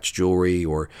scratch jewelry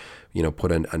or,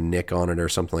 put a nick on it or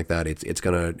something like that, it's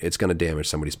gonna damage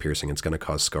somebody's piercing. It's gonna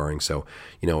cause scarring. So,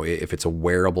 if it's a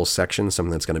wearable section,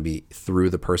 something that's gonna be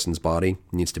through the person's body,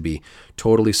 it needs to be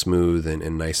totally smooth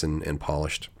and nice and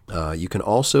polished. You can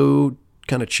also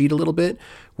kind of cheat a little bit,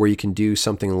 where you can do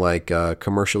something like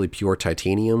commercially pure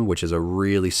titanium, which is a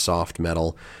really soft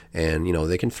metal, and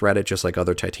they can thread it just like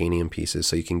other titanium pieces.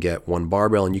 So you can get one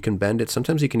barbell and you can bend it.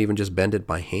 Sometimes you can even just bend it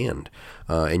by hand,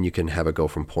 and you can have it go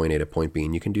from point A to point B,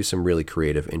 and you can do some really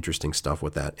creative, interesting stuff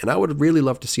with that. And I would really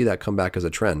love to see that come back as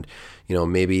a trend.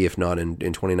 Maybe if not in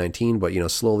 2019, but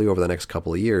slowly over the next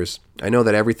couple of years. I know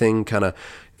that everything kind of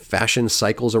fashion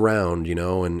cycles around,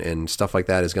 and stuff like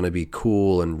that is going to be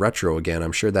cool and retro again.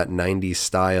 I'm sure that 90s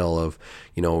style of,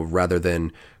 rather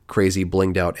than crazy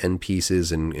blinged out end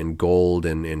pieces and gold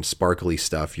and sparkly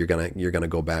stuff, you're gonna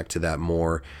go back to that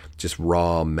more just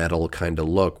raw metal kind of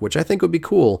look, which I think would be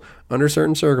cool under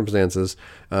certain circumstances.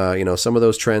 Some of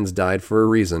those trends died for a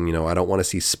reason. I don't want to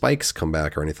see spikes come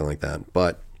back or anything like that,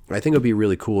 but I think it would be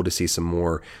really cool to see some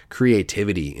more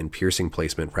creativity in piercing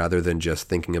placement, rather than just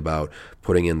thinking about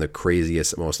putting in the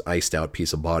craziest, most iced out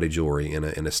piece of body jewelry in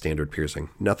a standard piercing.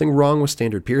 Nothing wrong with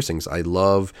standard piercings. I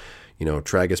love,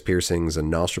 tragus piercings and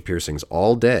nostril piercings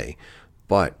all day,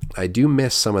 but I do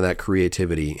miss some of that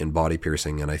creativity in body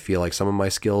piercing, and I feel like some of my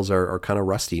skills are kind of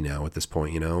rusty now at this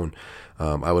point, and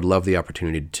I would love the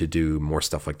opportunity to do more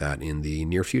stuff like that in the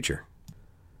near future.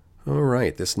 All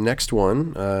right, this next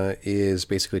one is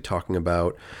basically talking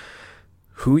about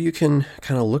who you can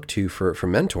kind of look to for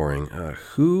mentoring.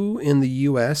 Who in the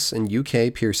US and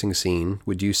UK piercing scene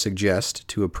would you suggest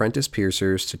to apprentice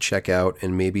piercers to check out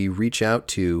and maybe reach out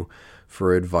to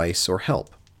for advice or help?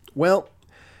 Well,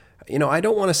 I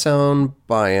don't want to sound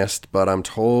biased, but I'm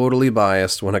totally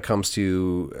biased when it comes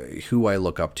to who I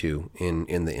look up to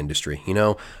in the industry.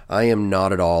 I am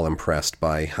not at all impressed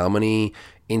by how many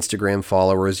Instagram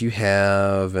followers you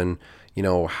have and,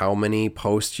 how many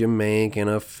posts you make in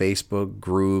a Facebook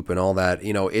group and all that.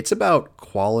 It's about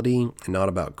quality and not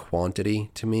about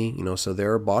quantity to me. So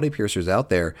there are body piercers out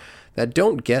there that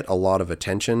don't get a lot of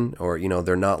attention, or,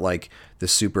 they're not like the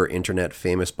super internet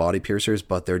famous body piercers,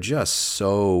 but they're just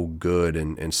so good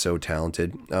and so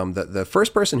talented. The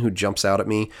first person who jumps out at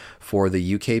me for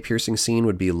the UK piercing scene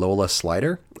would be Lola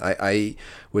Slider. I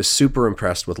was super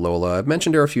impressed with Lola. I've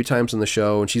mentioned her a few times on the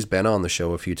show, and she's been on the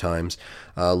show a few times.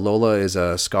 Lola is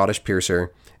a Scottish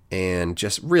piercer, and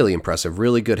just really impressive,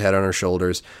 really good head on her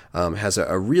shoulders, has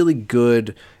a really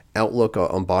good outlook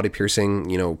on body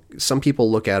piercing. Some people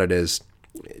look at it as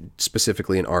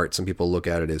specifically in art. Some people look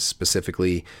at it as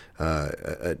specifically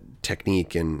a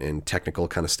technique and technical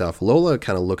kind of stuff. Lola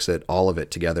kind of looks at all of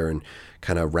it together and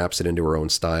kind of wraps it into her own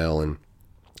style. And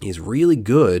is really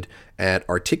good at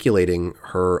articulating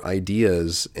her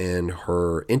ideas and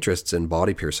her interests in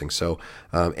body piercing. So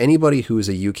anybody who is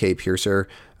a UK piercer,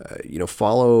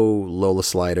 follow Lola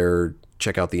Slider.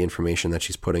 Check out the information that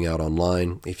she's putting out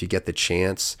online. If you get the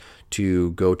chance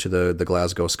to go to the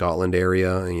Glasgow, Scotland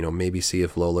area, maybe see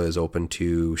if Lola is open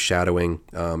to shadowing.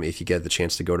 If you get the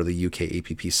chance to go to the UK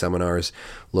APP seminars,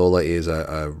 Lola is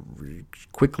a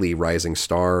quickly rising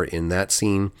star in that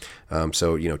scene.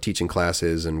 So, teaching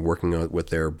classes and working with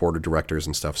their board of directors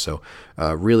and stuff. So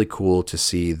really cool to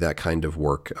see that kind of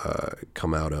work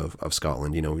come out of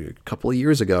Scotland. A couple of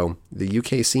years ago, the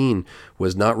UK scene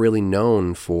was not really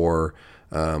known for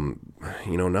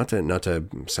not to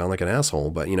sound like an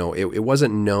asshole, but it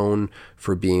wasn't known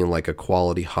for being like a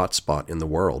quality hotspot in the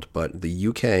world. But the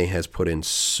UK has put in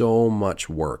so much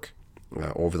work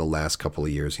over the last couple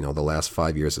of years, the last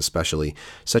 5 years especially,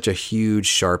 such a huge,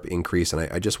 sharp increase. And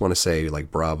I just want to say, like,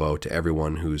 bravo to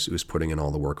everyone who's putting in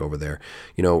all the work over there.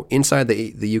 Inside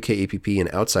the UK APP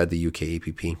and outside the UK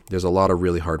APP, there's a lot of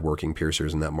really hardworking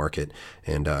piercers in that market.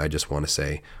 And I just want to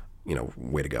say,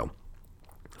 way to go.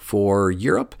 For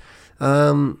Europe,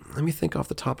 let me think off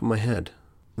the top of my head.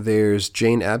 There's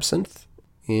Jane Absinthe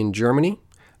in Germany.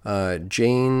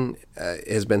 Jane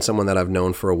has been someone that I've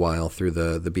known for a while through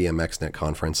the BMXNet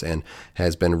conference and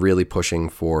has been really pushing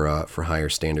for higher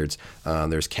standards.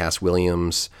 There's Cass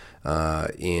Williams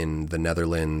in the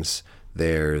Netherlands.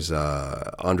 There's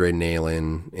Andre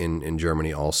Nalin in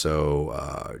Germany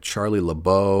also. Charlie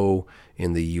LeBeau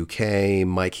in the UK,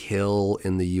 Mike Hill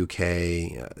in the UK.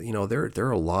 There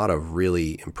are a lot of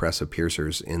really impressive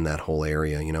piercers in that whole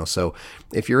area, So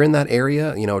if you're in that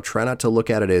area, try not to look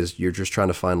at it as you're just trying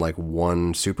to find like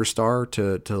one superstar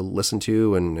to listen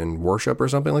to and worship or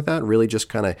something like that. Really just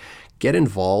kind of get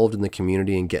involved in the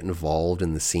community and get involved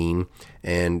in the scene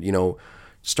and,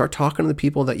 start talking to the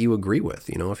people that you agree with.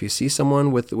 If you see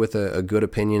someone with a good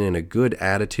opinion and a good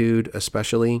attitude,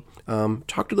 especially,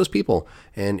 talk to those people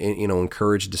and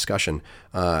encourage discussion.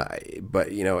 But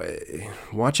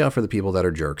watch out for the people that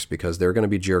are jerks, because they're going to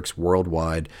be jerks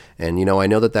worldwide. And, I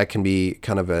know that can be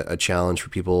kind of a challenge for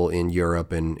people in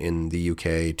Europe and in the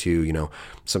UK too.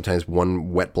 Sometimes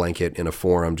one wet blanket in a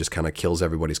forum just kind of kills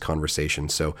everybody's conversation.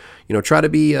 So, try to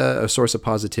be a source of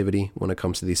positivity when it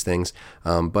comes to these things.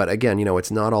 But again,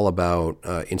 it's not all about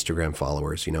Instagram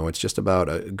followers. It's just about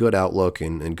a good outlook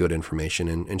and good information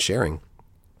and sharing.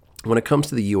 When it comes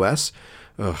to the U.S.,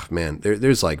 oh man,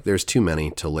 there's too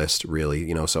many to list,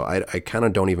 really. So I kind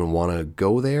of don't even want to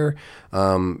go there.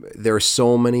 There are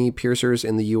so many piercers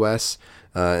in the U.S.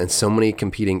 And so many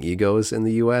competing egos in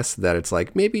the U.S. that it's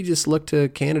like, maybe just look to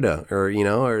Canada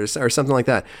or something like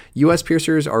that. U.S.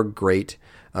 piercers are great.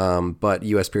 But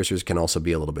U.S. piercers can also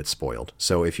be a little bit spoiled.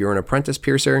 So if you're an apprentice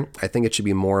piercer, I think it should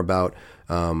be more about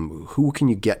who can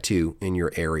you get to in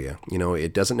your area.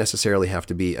 It doesn't necessarily have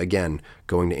to be, again,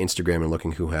 going to Instagram and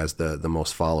looking who has the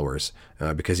most followers,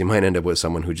 because you might end up with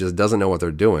someone who just doesn't know what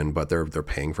they're doing, but they're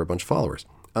paying for a bunch of followers.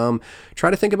 Try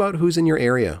to think about who's in your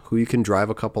area, who you can drive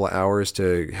a couple of hours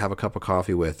to have a cup of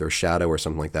coffee with or shadow or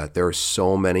something like that. There are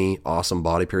so many awesome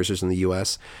body piercers in the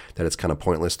U.S. that it's kind of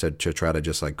pointless to try to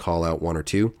just like call out one or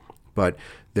two. But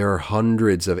there are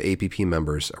hundreds of APP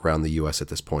members around the U.S. at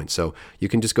this point. So you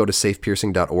can just go to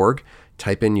safepiercing.org,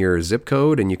 type in your zip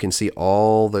code, and you can see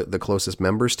all the closest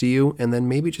members to you, and then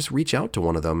maybe just reach out to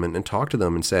one of them and talk to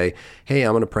them and say, hey,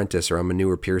 I'm an apprentice, or I'm a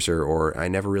newer piercer, or I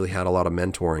never really had a lot of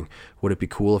mentoring. Would it be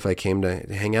cool if I came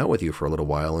to hang out with you for a little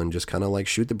while and just kind of like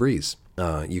shoot the breeze?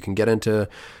 You can get into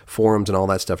forums and all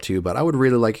that stuff too, but I would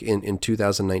really like in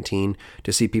 2019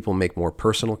 to see people make more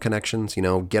personal connections,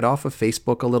 get off of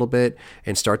Facebook a little bit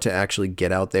and start to actually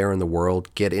get out there in the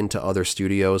world, get into other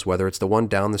studios, whether it's the one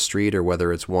down the street or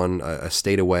whether it's one a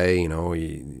state away,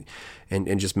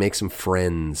 and just make some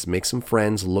friends,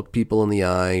 look people in the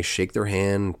eye, shake their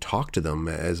hand, talk to them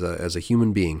as a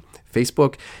human being.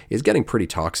 Facebook is getting pretty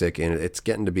toxic, and it's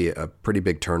getting to be a pretty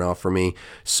big turnoff for me.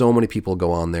 So many people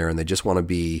go on there and they just want to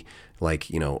be like,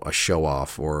 a show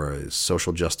off or a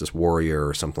social justice warrior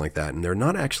or something like that. And they're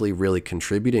not actually really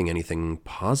contributing anything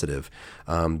positive.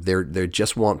 They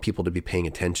just want people to be paying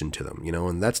attention to them,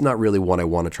 and that's not really what I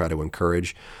want to try to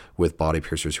encourage with body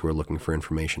piercers who are looking for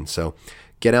information. So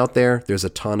get out there. There's a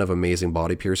ton of amazing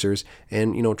body piercers,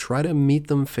 and, try to meet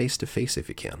them face to face if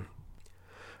you can.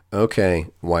 Okay,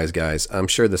 wise guys, I'm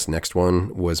sure this next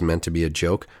one was meant to be a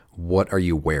joke. What are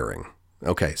you wearing?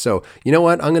 Okay, so you know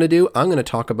what I'm going to do? I'm going to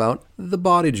talk about the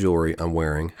body jewelry I'm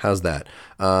wearing. How's that?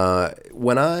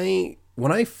 When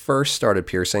I first started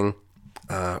piercing,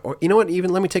 or you know what,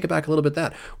 even let me take it back a little bit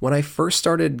that. When I first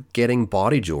started getting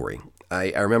body jewelry,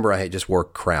 I remember I just wore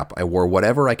crap. I wore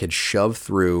whatever I could shove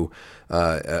through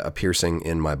a piercing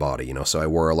in my body, So I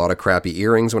wore a lot of crappy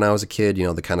earrings when I was a kid,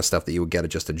 the kind of stuff that you would get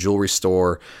at just a jewelry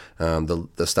store,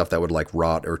 the stuff that would like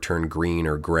rot or turn green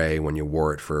or gray when you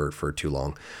wore it for too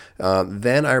long.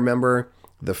 Then I remember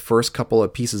the first couple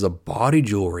of pieces of body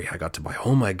jewelry I got to buy.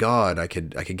 Oh my God, I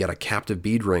could get a captive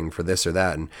bead ring for this or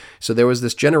that. And so there was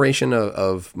this generation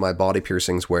of my body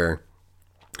piercings where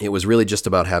it was really just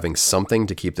about having something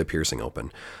to keep the piercing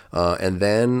open. And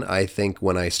then I think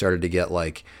when I started to get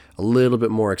like a little bit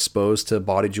more exposed to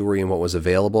body jewelry and what was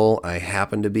available, I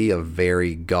happened to be a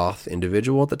very goth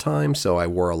individual at the time. So I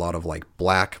wore a lot of like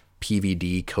black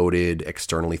PVD coated,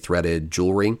 externally threaded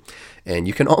jewelry. And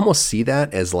you can almost see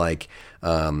that as like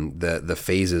the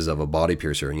phases of a body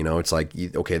piercer. It's like,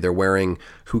 okay, they're wearing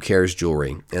Who Cares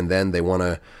jewelry, and then they want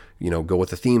to go with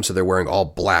the theme. So they're wearing all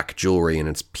black jewelry and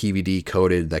it's PVD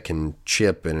coated that can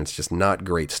chip, and it's just not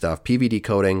great stuff. PVD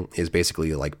coating is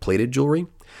basically like plated jewelry.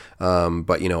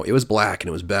 But it was black and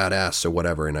it was badass or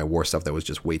whatever. And I wore stuff that was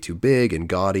just way too big and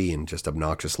gaudy and just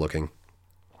obnoxious looking.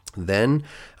 Then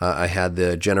I had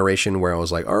the generation where I was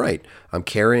like, all right, I'm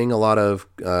carrying a lot of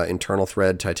internal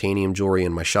thread titanium jewelry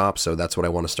in my shop, so that's what I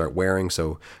want to start wearing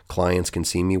so clients can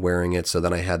see me wearing it. So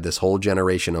then I had this whole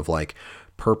generation of like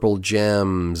purple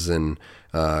gems and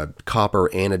copper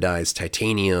anodized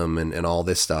titanium and all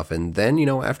this stuff. And then,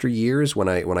 after years, when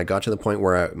I got to the point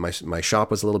where my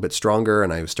shop was a little bit stronger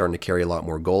and I was starting to carry a lot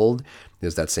more gold,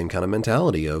 there's that same kind of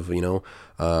mentality of,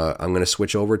 I'm going to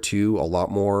switch over to a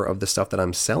lot more of the stuff that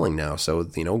I'm selling now. So,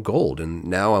 gold. And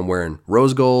now I'm wearing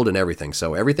rose gold and everything.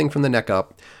 So everything from the neck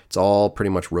up, it's all pretty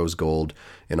much rose gold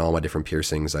in all my different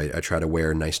piercings. I try to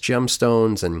wear nice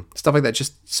gemstones and stuff like that,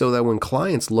 just so that when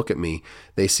clients look at me,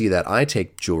 they see that I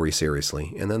take jewelry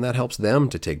seriously, and then that helps them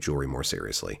to take jewelry more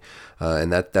seriously.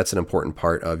 And that's an important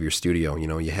part of your studio.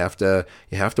 You have to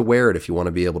wear it if you want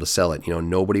to be able to sell it.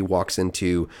 Nobody walks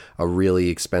into a really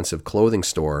expensive clothing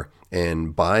store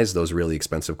and buys those really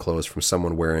expensive clothes from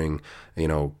someone wearing,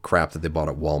 crap that they bought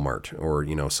at Walmart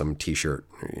or, some t-shirt,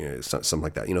 something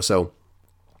like that. So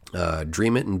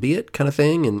dream it and be it kind of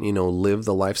thing, and live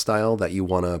the lifestyle that you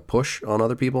want to push on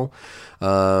other people.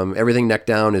 Everything neck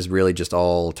down is really just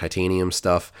all titanium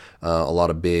stuff, a lot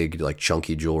of big like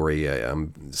chunky jewelry.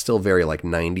 I'm still very like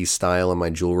 90s style in my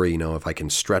jewelry. If I can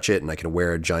stretch it and I can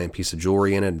wear a giant piece of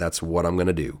jewelry in it, that's what I'm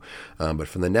gonna do. But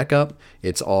from the neck up,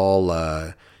 it's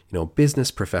all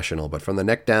business professional. But from the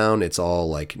neck down, it's all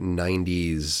like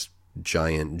 90s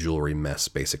giant jewelry mess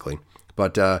basically.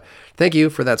 But thank you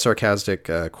for that sarcastic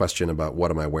question about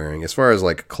what am I wearing. As far as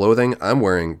like clothing, I'm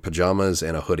wearing pajamas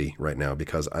and a hoodie right now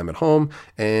because I'm at home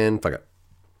and fuck it.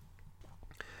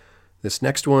 This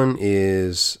next one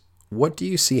is, what do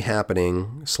you see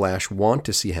happening / want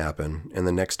to see happen in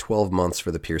the next 12 months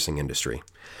for the piercing industry?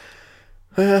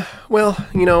 Well,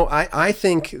 I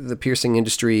think the piercing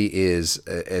industry is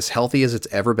as healthy as it's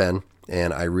ever been,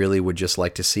 and I really would just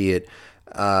like to see it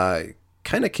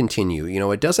kind of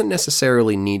continue. It doesn't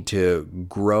necessarily need to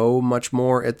grow much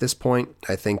more at this point.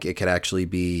 I think it could actually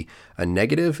be a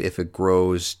negative if it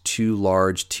grows too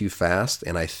large too fast,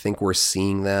 and I think we're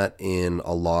seeing that in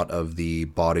a lot of the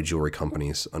body jewelry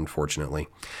companies, unfortunately.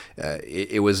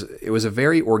 It was a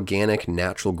very organic,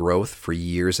 natural growth for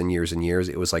years and years and years.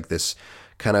 It was like this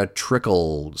kind of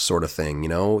trickle sort of thing,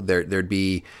 there'd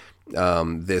be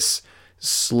this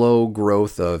slow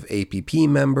growth of APP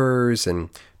members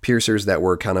and piercers that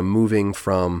were kind of moving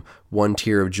from one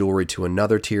tier of jewelry to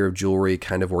another tier of jewelry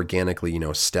kind of organically,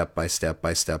 step by step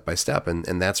by step by step.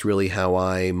 And that's really how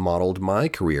I modeled my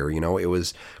career. It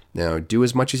was, do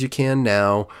as much as you can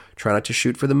now, try not to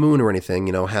shoot for the moon or anything,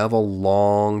 have a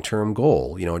long-term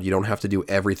goal. You don't have to do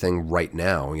everything right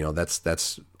now.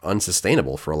 That's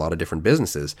unsustainable for a lot of different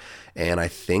businesses. And I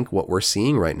think what we're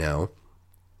seeing right now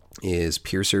is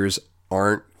piercers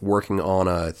aren't working on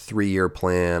a 3-year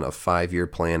plan, a 5-year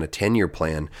plan, a 10-year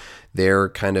plan. They're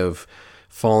kind of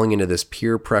falling into this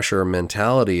peer pressure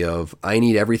mentality of, I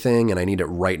need everything and I need it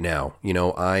right now.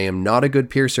 I am not a good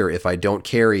piercer if I don't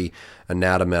carry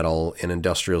Anatometal and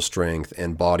industrial strength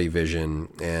and body vision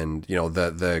and,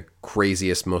 the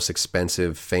craziest, most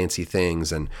expensive, fancy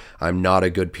things. And I'm not a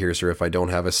good piercer if I don't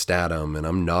have a Statum. And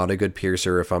I'm not a good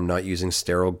piercer if I'm not using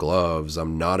sterile gloves.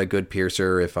 I'm not a good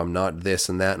piercer if I'm not this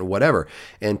and that and whatever.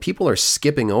 And people are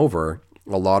skipping over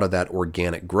a lot of that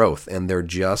organic growth, and they're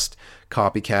just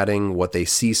copycatting what they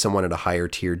see someone at a higher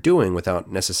tier doing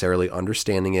without necessarily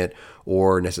understanding it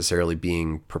or necessarily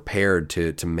being prepared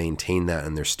to maintain that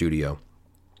in their studio.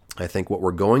 I think what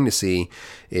we're going to see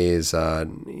is,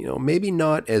 maybe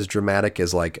not as dramatic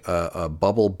as like a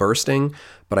bubble bursting,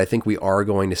 but I think we are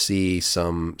going to see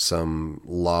some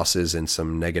losses and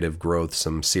some negative growth,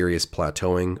 some serious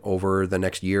plateauing over the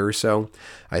next year or so.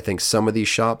 I think some of these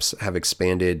shops have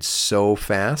expanded so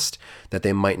fast that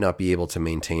they might not be able to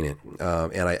maintain it.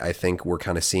 And I think we're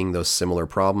kind of seeing those similar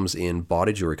problems in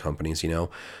body jewelry companies.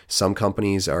 Some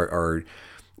companies are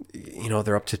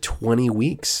they're up to 20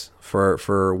 weeks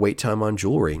for wait time on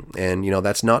jewelry. And,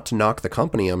 that's not to knock the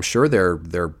company. I'm sure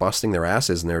they're busting their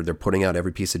asses and they're putting out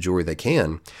every piece of jewelry they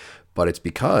can. But it's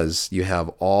because you have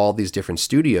all these different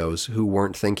studios who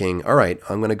weren't thinking, all right,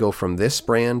 I'm going to go from this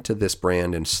brand to this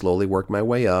brand and slowly work my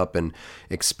way up and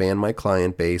expand my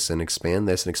client base and expand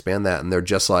this and expand that. And they're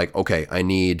just like, okay, I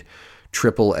need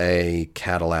AAA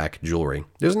Cadillac jewelry.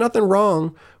 There's nothing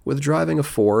wrong with driving a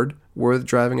Ford, with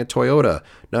driving a Toyota.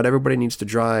 Not everybody needs to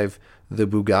drive the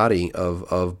Bugatti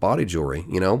of body jewelry,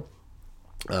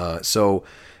 So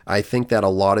I think that a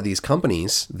lot of these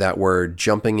companies that were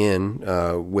jumping in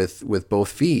with both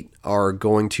feet are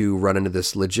going to run into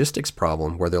this logistics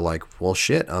problem where they're like, well,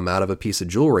 shit, I'm out of a piece of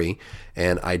jewelry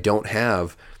and I don't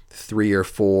have 3 or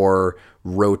 4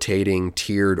 rotating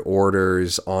tiered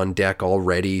orders on deck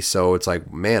already. So it's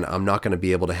like, man, I'm not going to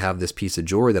be able to have this piece of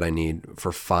jewelry that I need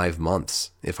for 5 months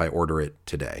if I order it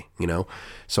today,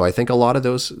 So I think a lot of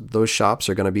those shops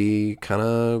are going to be kind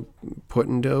of put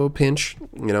into a pinch.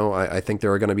 I think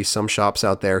there are going to be some shops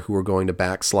out there who are going to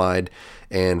backslide,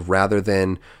 and rather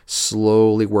than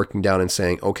slowly working down and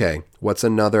saying, okay, what's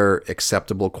another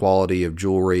acceptable quality of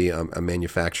jewelry, a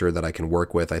manufacturer that I can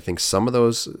work with? I think some of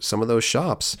those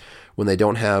shops, when they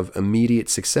don't have immediate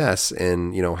success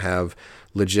and, have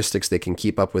logistics they can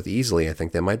keep up with easily, I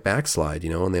think they might backslide,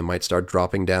 and they might start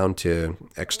dropping down to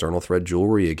external thread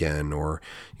jewelry again, or,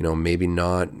 maybe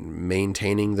not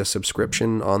maintaining the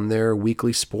subscription on their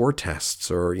weekly spore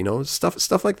tests or,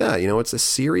 stuff like that. It's a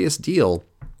serious deal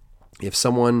if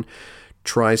someone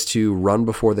tries to run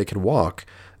before they can walk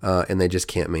and they just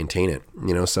can't maintain it,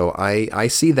 So I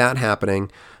see that happening.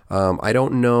 I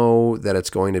don't know that it's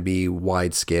going to be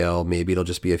wide scale. Maybe it'll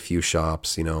just be a few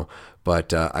shops,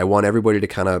 but I want everybody to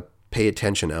kind of pay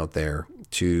attention out there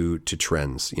to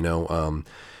trends.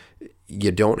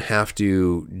 You don't have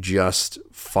to just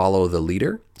follow the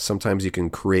leader. Sometimes you can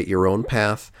create your own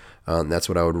path. That's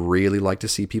what I would really like to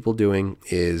see people doing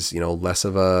is, less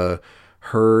of a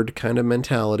herd kind of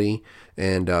mentality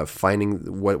and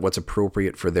finding what's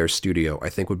appropriate for their studio, I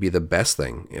think would be the best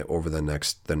thing over the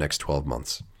next 12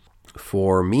 months.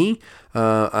 For me,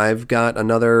 I've got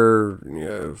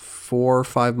another 4 or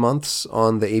 5 months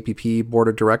on the APP board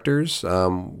of directors.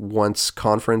 Once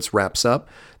conference wraps up,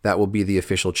 that will be the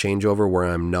official changeover where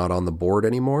I'm not on the board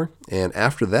anymore. And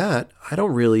after that, I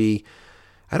don't really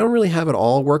have it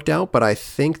all worked out, but I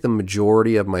think the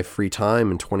majority of my free time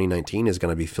in 2019 is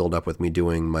going to be filled up with me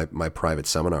doing my private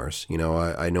seminars.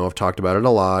 I know I've talked about it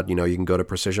a lot. You can go to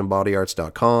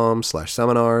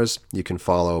precisionbodyarts.com/seminars. You can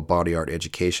follow Body Art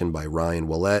Education by Ryan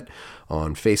Willett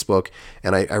on Facebook.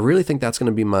 And I really think that's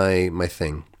going to be my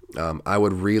thing. I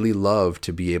would really love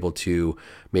to be able to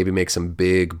maybe make some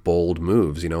big, bold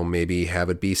moves, maybe have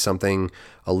it be something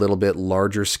a little bit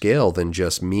larger scale than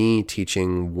just me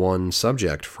teaching one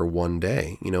subject for one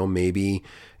day. Maybe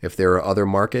if there are other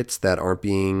markets that aren't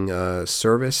being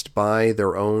serviced by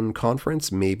their own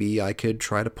conference, maybe I could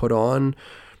try to put on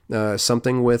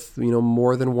something with,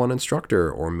 more than one instructor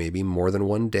or maybe more than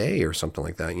one day or something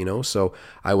like that, So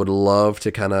I would love to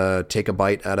kind of take a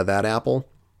bite out of that apple.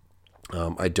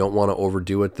 I don't want to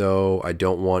overdo it, though. I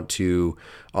don't want to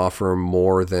offer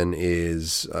more than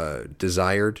is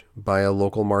desired by a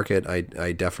local market. I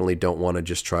definitely don't want to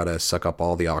just try to suck up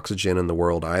all the oxygen in the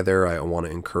world either. I want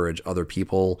to encourage other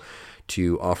people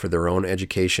to offer their own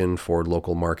education for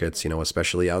local markets,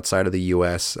 especially outside of the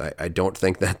U.S. I don't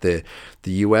think that the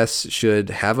U.S. should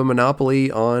have a monopoly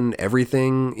on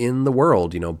everything in the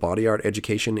world, body art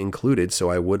education included. So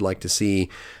I would like to see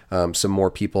some more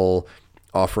people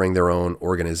offering their own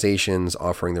organizations,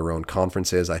 offering their own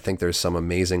conferences. I think there's some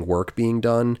amazing work being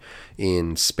done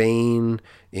in Spain,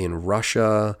 in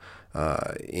Russia,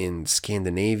 in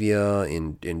Scandinavia,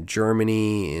 in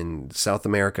Germany, in South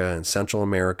America, and Central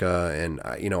America. And,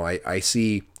 I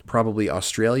see probably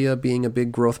Australia being a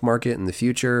big growth market in the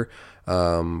future.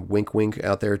 Wink, wink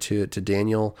out there to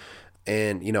Daniel.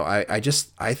 And, I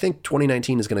think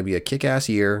 2019 is going to be a kick-ass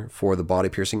year for the body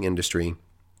piercing industry.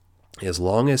 As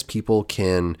long as people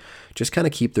can just kind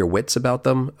of keep their wits about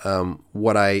them.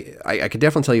 What I could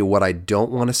definitely tell you what I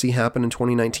don't want to see happen in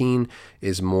 2019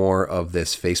 is more of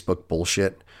this Facebook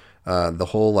bullshit. The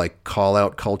whole like call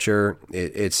out culture,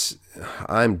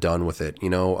 I'm done with it.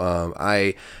 I'm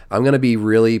going to be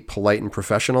really polite and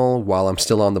professional while I'm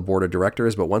still on the board of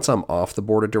directors. But once I'm off the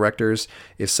board of directors,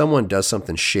 if someone does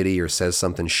something shitty or says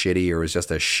something shitty or is just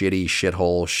a shitty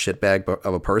shithole shitbag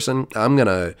of a person,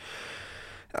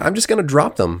 I'm just going to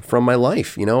drop them from my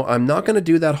life. I'm not going to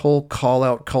do that whole call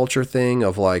out culture thing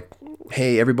of like,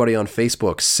 hey, everybody on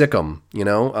Facebook, sick 'em,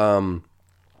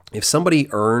 if somebody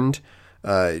earned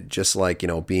just like,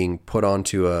 being put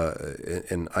onto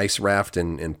an ice raft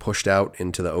and pushed out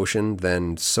into the ocean,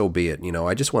 then so be it.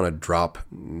 I just want to drop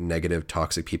negative,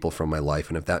 toxic people from my life.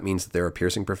 And if that means that they're a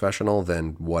piercing professional,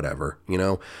 then whatever,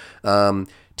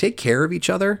 take care of each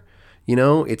other.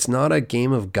 It's not a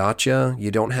game of gotcha.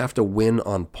 You don't have to win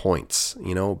on points,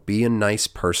 be a nice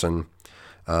person.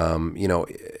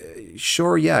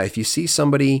 Sure. Yeah. If you see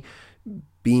somebody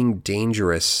being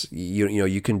dangerous,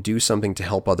 you can do something to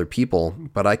help other people.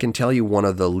 But I can tell you one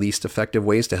of the least effective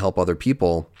ways to help other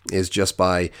people is just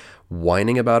by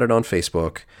whining about it on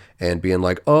Facebook and being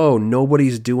like, oh,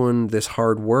 nobody's doing this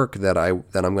hard work that I'm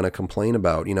going to complain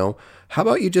about. How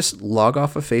about you just log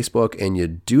off of Facebook and you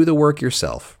do the work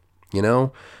yourself?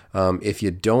 If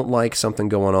you don't like something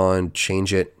going on,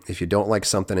 change it. If you don't like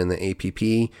something in the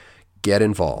APP, get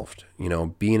involved,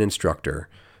 be an instructor,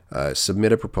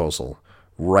 submit a proposal,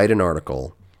 write an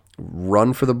article,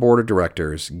 run for the board of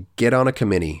directors, get on a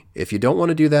committee. If you don't want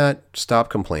to do that,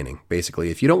 stop complaining. Basically,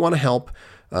 if you don't want to help,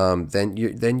 then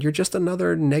you're just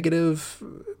another negative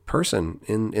person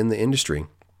in the industry.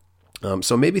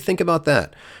 So maybe think about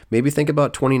that. Maybe think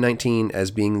about 2019 as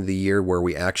being the year where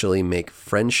we actually make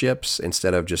friendships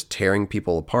instead of just tearing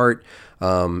people apart.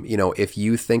 If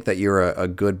you think that you're a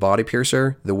good body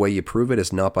piercer, the way you prove it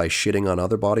is not by shitting on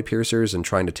other body piercers and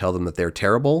trying to tell them that they're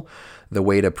terrible. The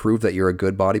way to prove that you're a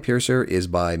good body piercer is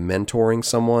by mentoring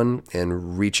someone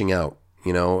and reaching out.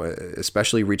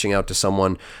 Especially reaching out to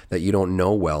someone that you don't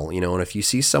know well. And if you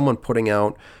see someone putting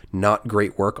out not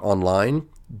great work online,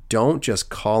 don't just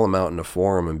call them out in a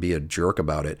forum and be a jerk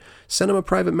about it. Send them a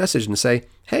private message and say,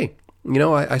 hey,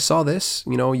 I saw this,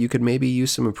 you could maybe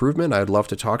use some improvement. I'd love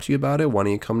to talk to you about it. Why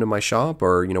don't you come to my shop?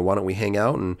 Or, why don't we hang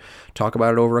out and talk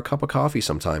about it over a cup of coffee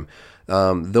sometime?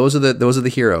 Those are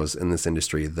the heroes in this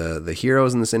industry. The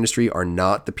heroes in this industry are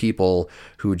not the people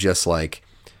who just like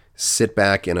sit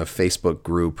back in a Facebook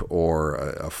group or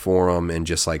a forum and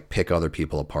just like pick other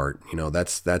people apart.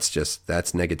 That's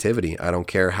negativity. I don't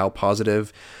care how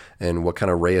positive and what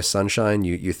kind of ray of sunshine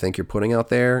you think you're putting out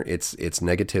there. It's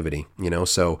negativity,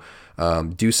 so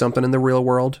do something in the real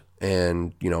world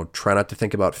and, try not to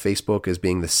think about Facebook as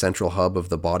being the central hub of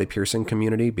the body piercing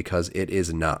community, because it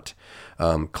is not.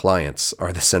 Clients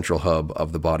are the central hub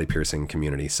of the body piercing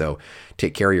community. So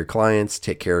take care of your clients,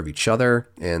 take care of each other.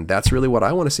 And that's really what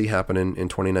I want to see happen in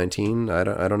 2019. I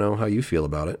don't know how you feel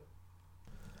about it.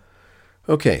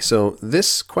 Okay, so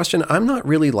this question, I'm not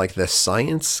really like the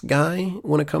science guy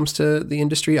when it comes to the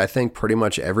industry. I think pretty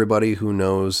much everybody who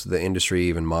knows the industry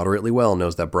even moderately well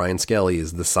knows that Brian Skelly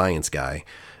is the science guy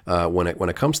when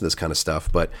it comes to this kind of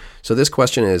stuff. But so this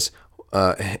question is,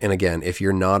 and again, if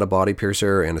you're not a body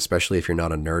piercer, and especially if you're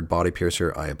not a nerd body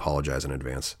piercer, I apologize in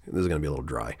advance. This is going to be a little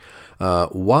dry.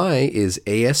 Why is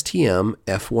ASTM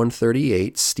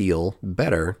F138 steel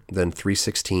better than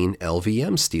 316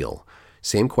 LVM steel?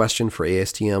 Same question for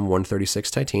ASTM 136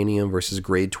 titanium versus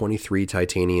grade 23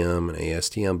 titanium and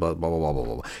ASTM blah, blah, blah, blah,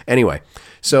 blah, blah. Anyway,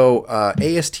 so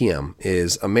ASTM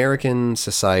is American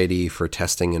Society for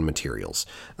Testing and Materials.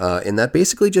 And that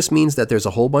basically just means that there's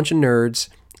a whole bunch of nerds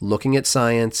looking at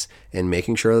science and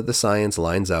making sure that the science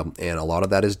lines up. And a lot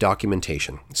of that is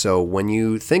documentation. So when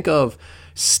you think of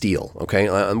steel, okay,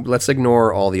 let's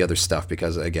ignore all the other stuff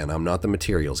because, again, I'm not the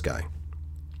materials guy.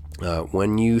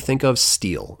 When you think of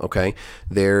steel, okay,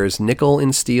 there's nickel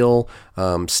in steel.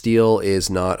 Steel is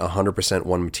not 100%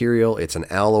 one material. It's an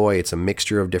alloy. It's a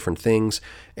mixture of different things.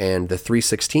 And the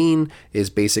 316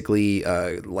 is basically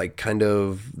like kind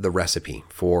of the recipe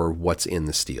for what's in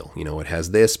the steel. It has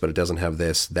this, but it doesn't have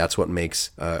this. That's what makes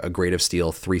a grade of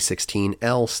steel 316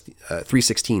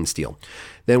 steel.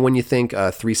 Then when you think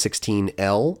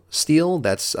 316L steel,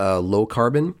 that's low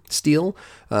carbon steel,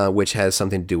 which has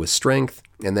something to do with strength.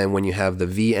 And then when you have the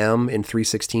VM in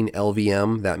 316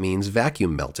 LVM, that means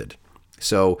vacuum melted.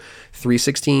 So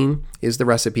 316 is the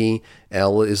recipe,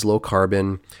 L is low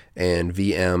carbon, and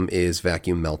VM is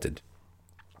vacuum melted.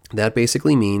 That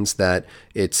basically means that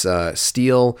it's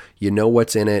steel, you know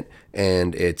what's in it,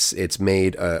 and it's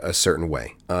made a certain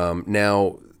way.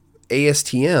 Now,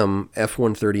 ASTM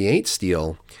F138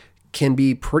 steel can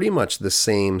be pretty much the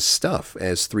same stuff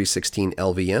as 316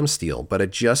 LVM steel, but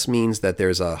it just means that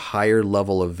there's a higher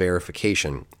level of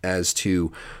verification as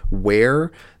to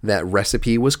where that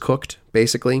recipe was cooked,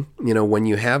 basically. When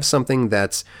you have something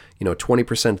that's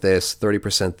 20% this,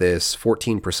 30% this,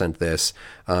 14% this,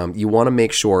 you want to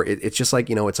make sure it's just like,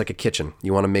 it's like a kitchen.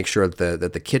 You want to make sure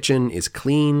that the kitchen is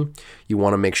clean. You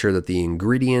want to make sure that the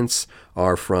ingredients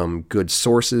are from good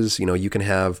sources. You can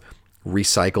have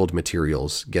recycled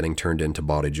materials getting turned into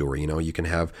body jewelry. You can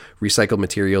have recycled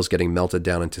materials getting melted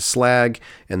down into slag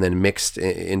and then mixed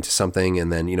into something.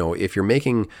 And then, if you're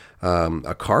making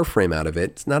a car frame out of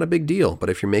it, it's not a big deal. But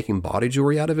if you're making body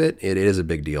jewelry out of it, it is a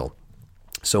big deal.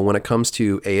 So when it comes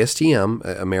to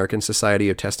ASTM, American Society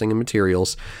of Testing and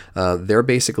Materials, they're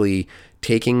basically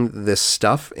taking this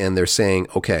stuff and they're saying,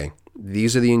 okay,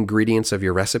 these are the ingredients of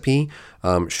your recipe.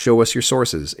 Show us your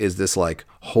sources. Is this like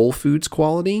Whole Foods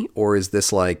quality, or is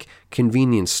this like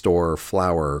convenience store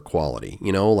flour quality?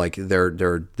 Like there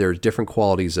are different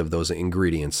qualities of those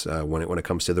ingredients when it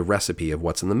comes to the recipe of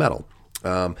what's in the metal.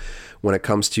 When it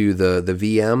comes to the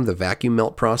VM, the vacuum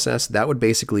melt process, that would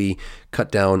basically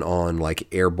cut down on like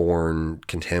airborne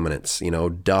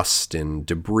contaminants, dust and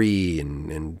debris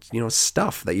and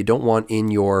stuff that you don't want in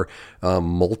your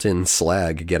molten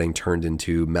slag getting turned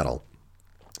into metal.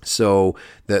 So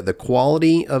the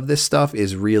quality of this stuff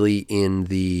is really in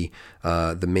the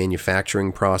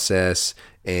manufacturing process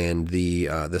and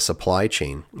the supply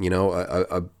chain.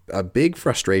 A big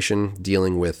frustration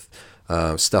dealing with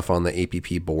stuff on the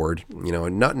APP board,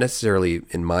 not necessarily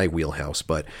in my wheelhouse,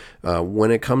 but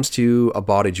when it comes to a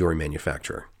body jewelry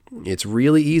manufacturer, it's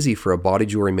really easy for a body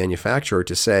jewelry manufacturer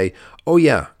to say, oh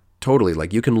yeah, totally.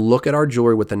 Like you can look at our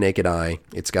jewelry with the naked eye.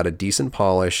 It's got a decent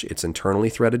polish. It's internally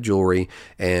threaded jewelry.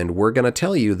 And we're going to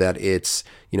tell you that it's,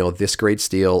 this grade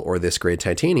steel or this grade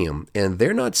titanium. And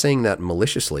they're not saying that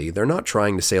maliciously. They're not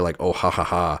trying to say like, oh,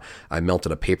 ha, I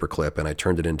melted a paper clip and I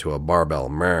turned it into a barbell.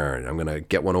 I'm going to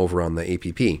get one over on the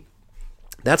APP.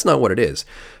 That's not what it is.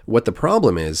 What the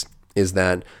problem is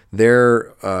that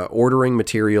they're ordering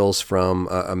materials from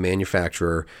a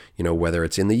manufacturer, whether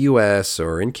it's in the US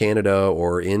or in Canada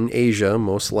or in Asia.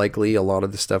 Most likely a lot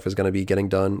of the stuff is going to be getting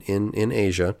done in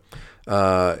Asia.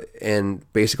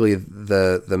 And basically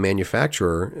the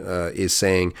manufacturer is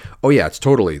saying, oh yeah, it's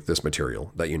totally this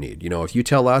material that you need. If you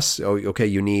tell us, oh, okay,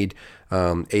 you need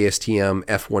ASTM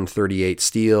F138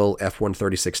 steel,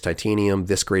 F136 titanium,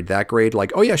 this grade, that grade,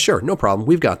 like, oh yeah, sure, no problem.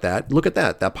 We've got that. Look at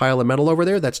that pile of metal over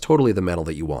there. That's totally the metal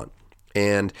that you want.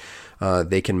 And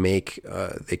they can make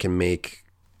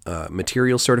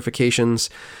material certifications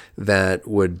that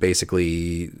would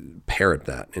basically parrot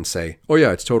that and say, oh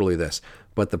yeah, it's totally this.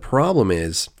 But the problem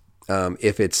is,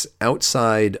 if it's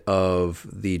outside of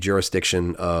the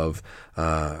jurisdiction of,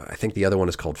 I think the other one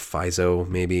is called FISO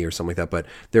maybe or something like that, but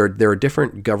there are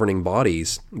different governing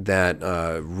bodies that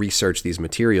research these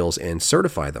materials and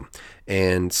certify them.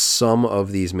 And some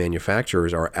of these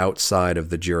manufacturers are outside of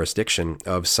the jurisdiction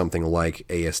of something like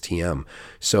ASTM.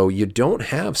 So you don't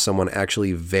have someone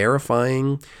actually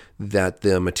verifying that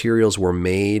the materials were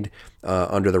made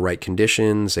under the right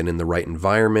conditions and in the right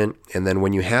environment. And then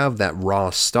when you have that raw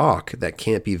stock that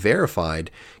can't be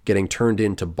verified getting turned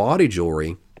into body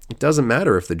jewelry, it doesn't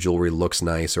matter if the jewelry looks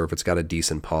nice or if it's got a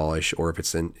decent polish or if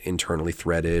it's internally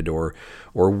threaded or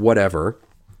whatever,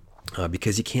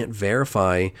 because you can't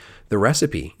verify the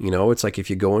recipe. It's like if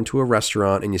you go into a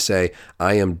restaurant and you say,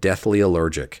 I am deathly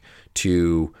allergic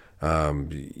to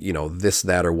this,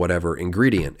 that, or whatever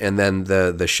ingredient. And then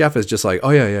the chef is just like, oh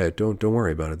yeah, don't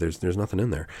worry about it. There's nothing in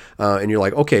there. And you're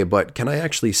like, okay, but can I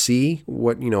actually see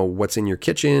what's in your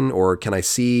kitchen, or can I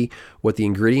see what the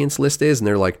ingredients list is? And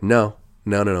they're like, no,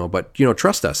 but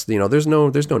trust us, there's no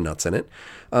nuts in it.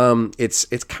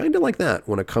 It's kind of like that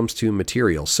when it comes to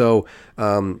material. So,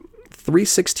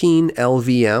 316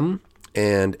 LVM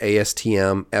and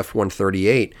ASTM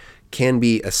F138 can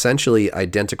be essentially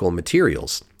identical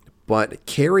materials. But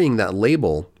carrying that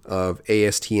label of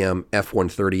ASTM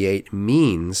F138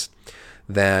 means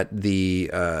that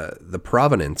the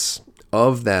provenance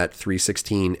of that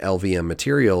 316 LVM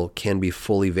material can be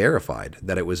fully verified,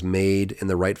 that it was made in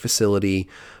the right facility,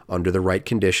 under the right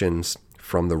conditions,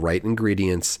 from the right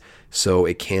ingredients, so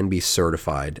it can be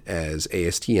certified as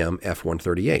ASTM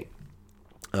F138.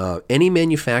 Any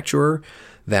manufacturer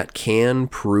that can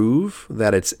prove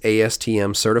that it's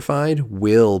ASTM certified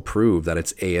will prove that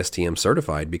it's ASTM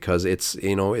certified, because it's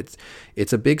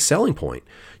a big selling point.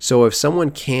 So if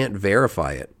someone can't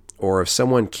verify it, or if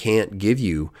someone can't give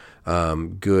you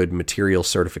good material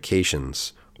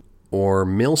certifications or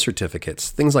mill certificates,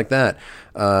 things like that,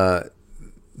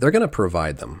 they're going to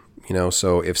provide them.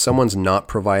 So if someone's not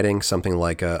providing something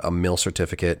like a mill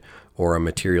certificate or a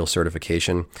material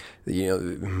certification,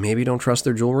 maybe don't trust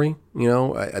their jewelry.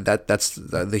 That's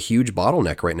the huge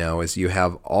bottleneck right now is you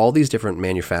have all these different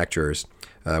manufacturers,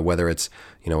 whether it's,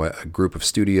 a group of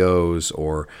studios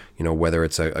or, whether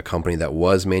it's a company that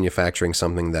was manufacturing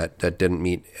something that didn't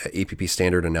meet APP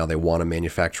standard and now they want to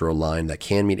manufacture a line that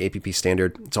can meet APP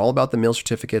standard. It's all about the mill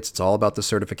certificates. It's all about the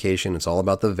certification. It's all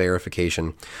about the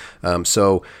verification.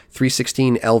 So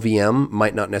 316 LVM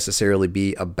might not necessarily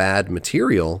be a bad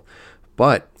material,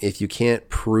 but if you can't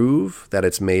prove that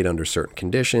it's made under certain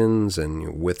conditions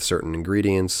and with certain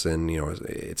ingredients and,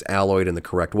 it's alloyed in the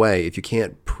correct way, if you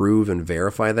can't prove and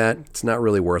verify that, it's not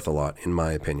really worth a lot, in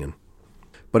my opinion.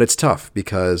 But it's tough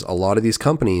because a lot of these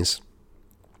companies,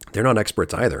 they're not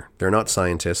experts either. They're not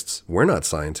scientists. We're not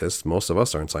scientists. Most of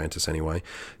us aren't scientists anyway.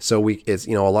 So it's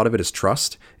a lot of it is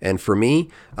trust. And for me,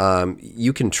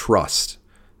 you can trust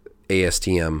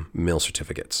ASTM mill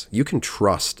certificates. You can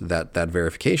trust that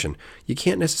verification. You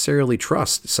can't necessarily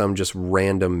trust some just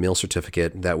random mill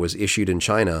certificate that was issued in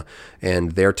China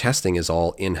and their testing is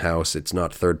all in-house. It's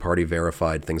not third-party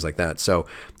verified, things like that. So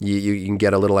you can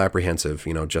get a little apprehensive,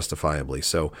 justifiably.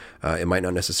 So it might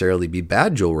not necessarily be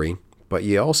bad jewelry, but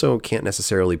you also can't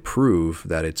necessarily prove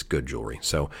that it's good jewelry.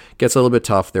 So it gets a little bit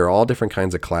tough. There are all different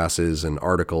kinds of classes and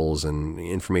articles and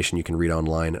information you can read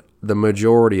online. The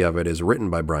majority of it is written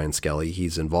by Brian Skelly.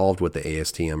 He's involved with the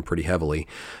ASTM pretty heavily.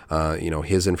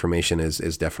 His information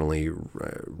is definitely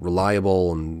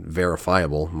reliable and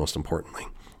verifiable, most importantly.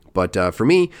 But for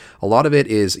me, a lot of it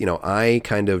is, I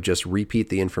kind of just repeat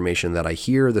the information that I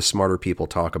hear the smarter people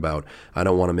talk about. I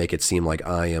don't want to make it seem like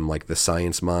I am like the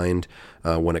science mind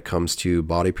when it comes to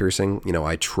body piercing.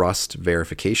 I trust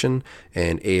verification,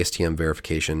 and ASTM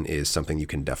verification is something you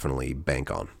can definitely bank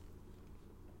on.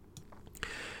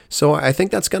 So I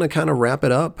think that's going to kind of wrap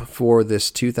it up for this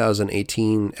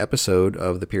 2018 episode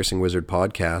of the Piercing Wizard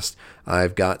podcast.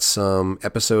 I've got some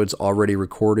episodes already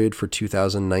recorded for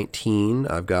 2019.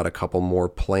 I've got a couple more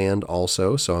planned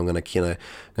also, so I'm going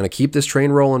to keep this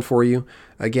train rolling for you.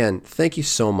 Again, thank you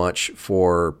so much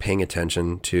for paying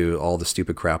attention to all the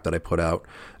stupid crap that I put out.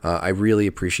 I really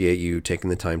appreciate you taking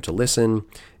the time to listen.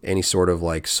 Any sort of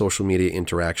like social media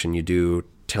interaction you do,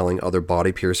 telling other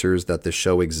body piercers that the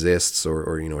show exists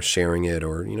or sharing it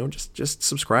or, just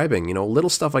subscribing, little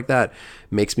stuff like that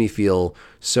makes me feel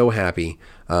so happy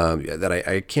that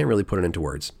I can't really put it into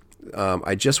words.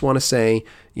 I just want to say,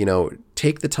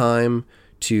 take the time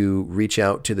to reach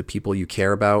out to the people you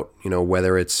care about,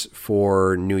 whether it's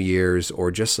for New Year's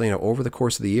or just, over the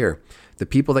course of the year. The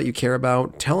people that you care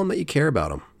about, tell them that you care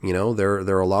about them.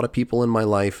 There are a lot of people in my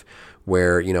life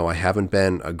where, I haven't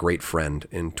been a great friend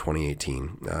in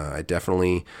 2018. I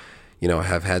definitely,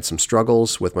 have had some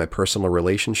struggles with my personal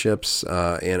relationships,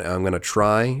 and I'm going to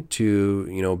try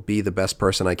to, be the best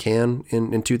person I can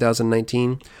in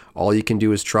 2019. All you can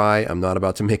do is try. I'm not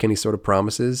about to make any sort of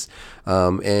promises.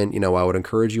 And, I would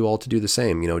encourage you all to do the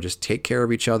same. Just take care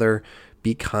of each other,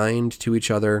 be kind to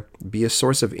each other, be a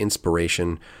source of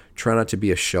inspiration. Try not to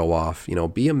be a show-off,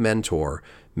 be a mentor,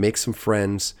 make some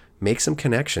friends, make some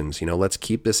connections. Let's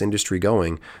keep this industry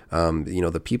going.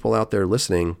 The people out there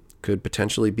listening could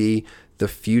potentially be the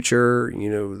future,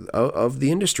 of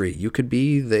the industry. You could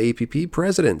be the APP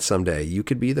president someday. You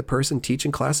could be the person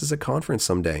teaching classes at conference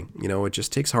someday. It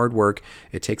just takes hard work.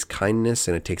 It takes kindness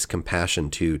and it takes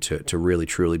compassion to really,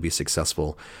 truly be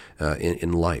successful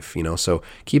in life, So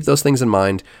keep those things in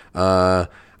mind.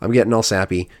 I'm getting all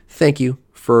sappy. Thank you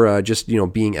for just,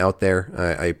 being out there.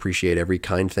 I appreciate every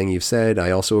kind thing you've said.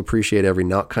 I also appreciate every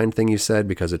not kind thing you've said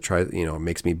because it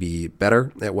makes me be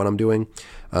better at what I'm doing.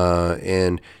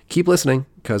 And keep listening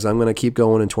because I'm going to keep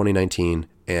going in 2019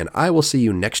 and I will see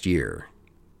you next year.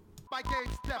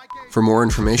 For more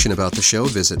information about the show,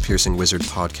 visit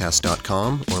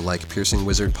piercingwizardpodcast.com or like Piercing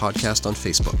Wizard Podcast on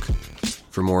Facebook.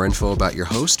 For more info about your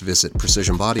host, visit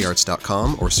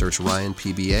precisionbodyarts.com or search Ryan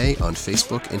PBA on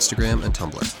Facebook, Instagram, and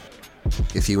Tumblr.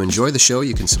 If you enjoy the show,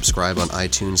 you can subscribe on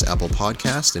iTunes, Apple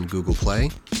Podcast, and Google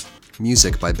Play.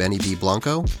 Music by Benny B.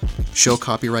 Blanco. Show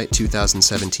copyright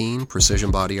 2017,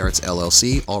 Precision Body Arts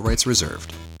LLC, all rights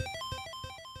reserved.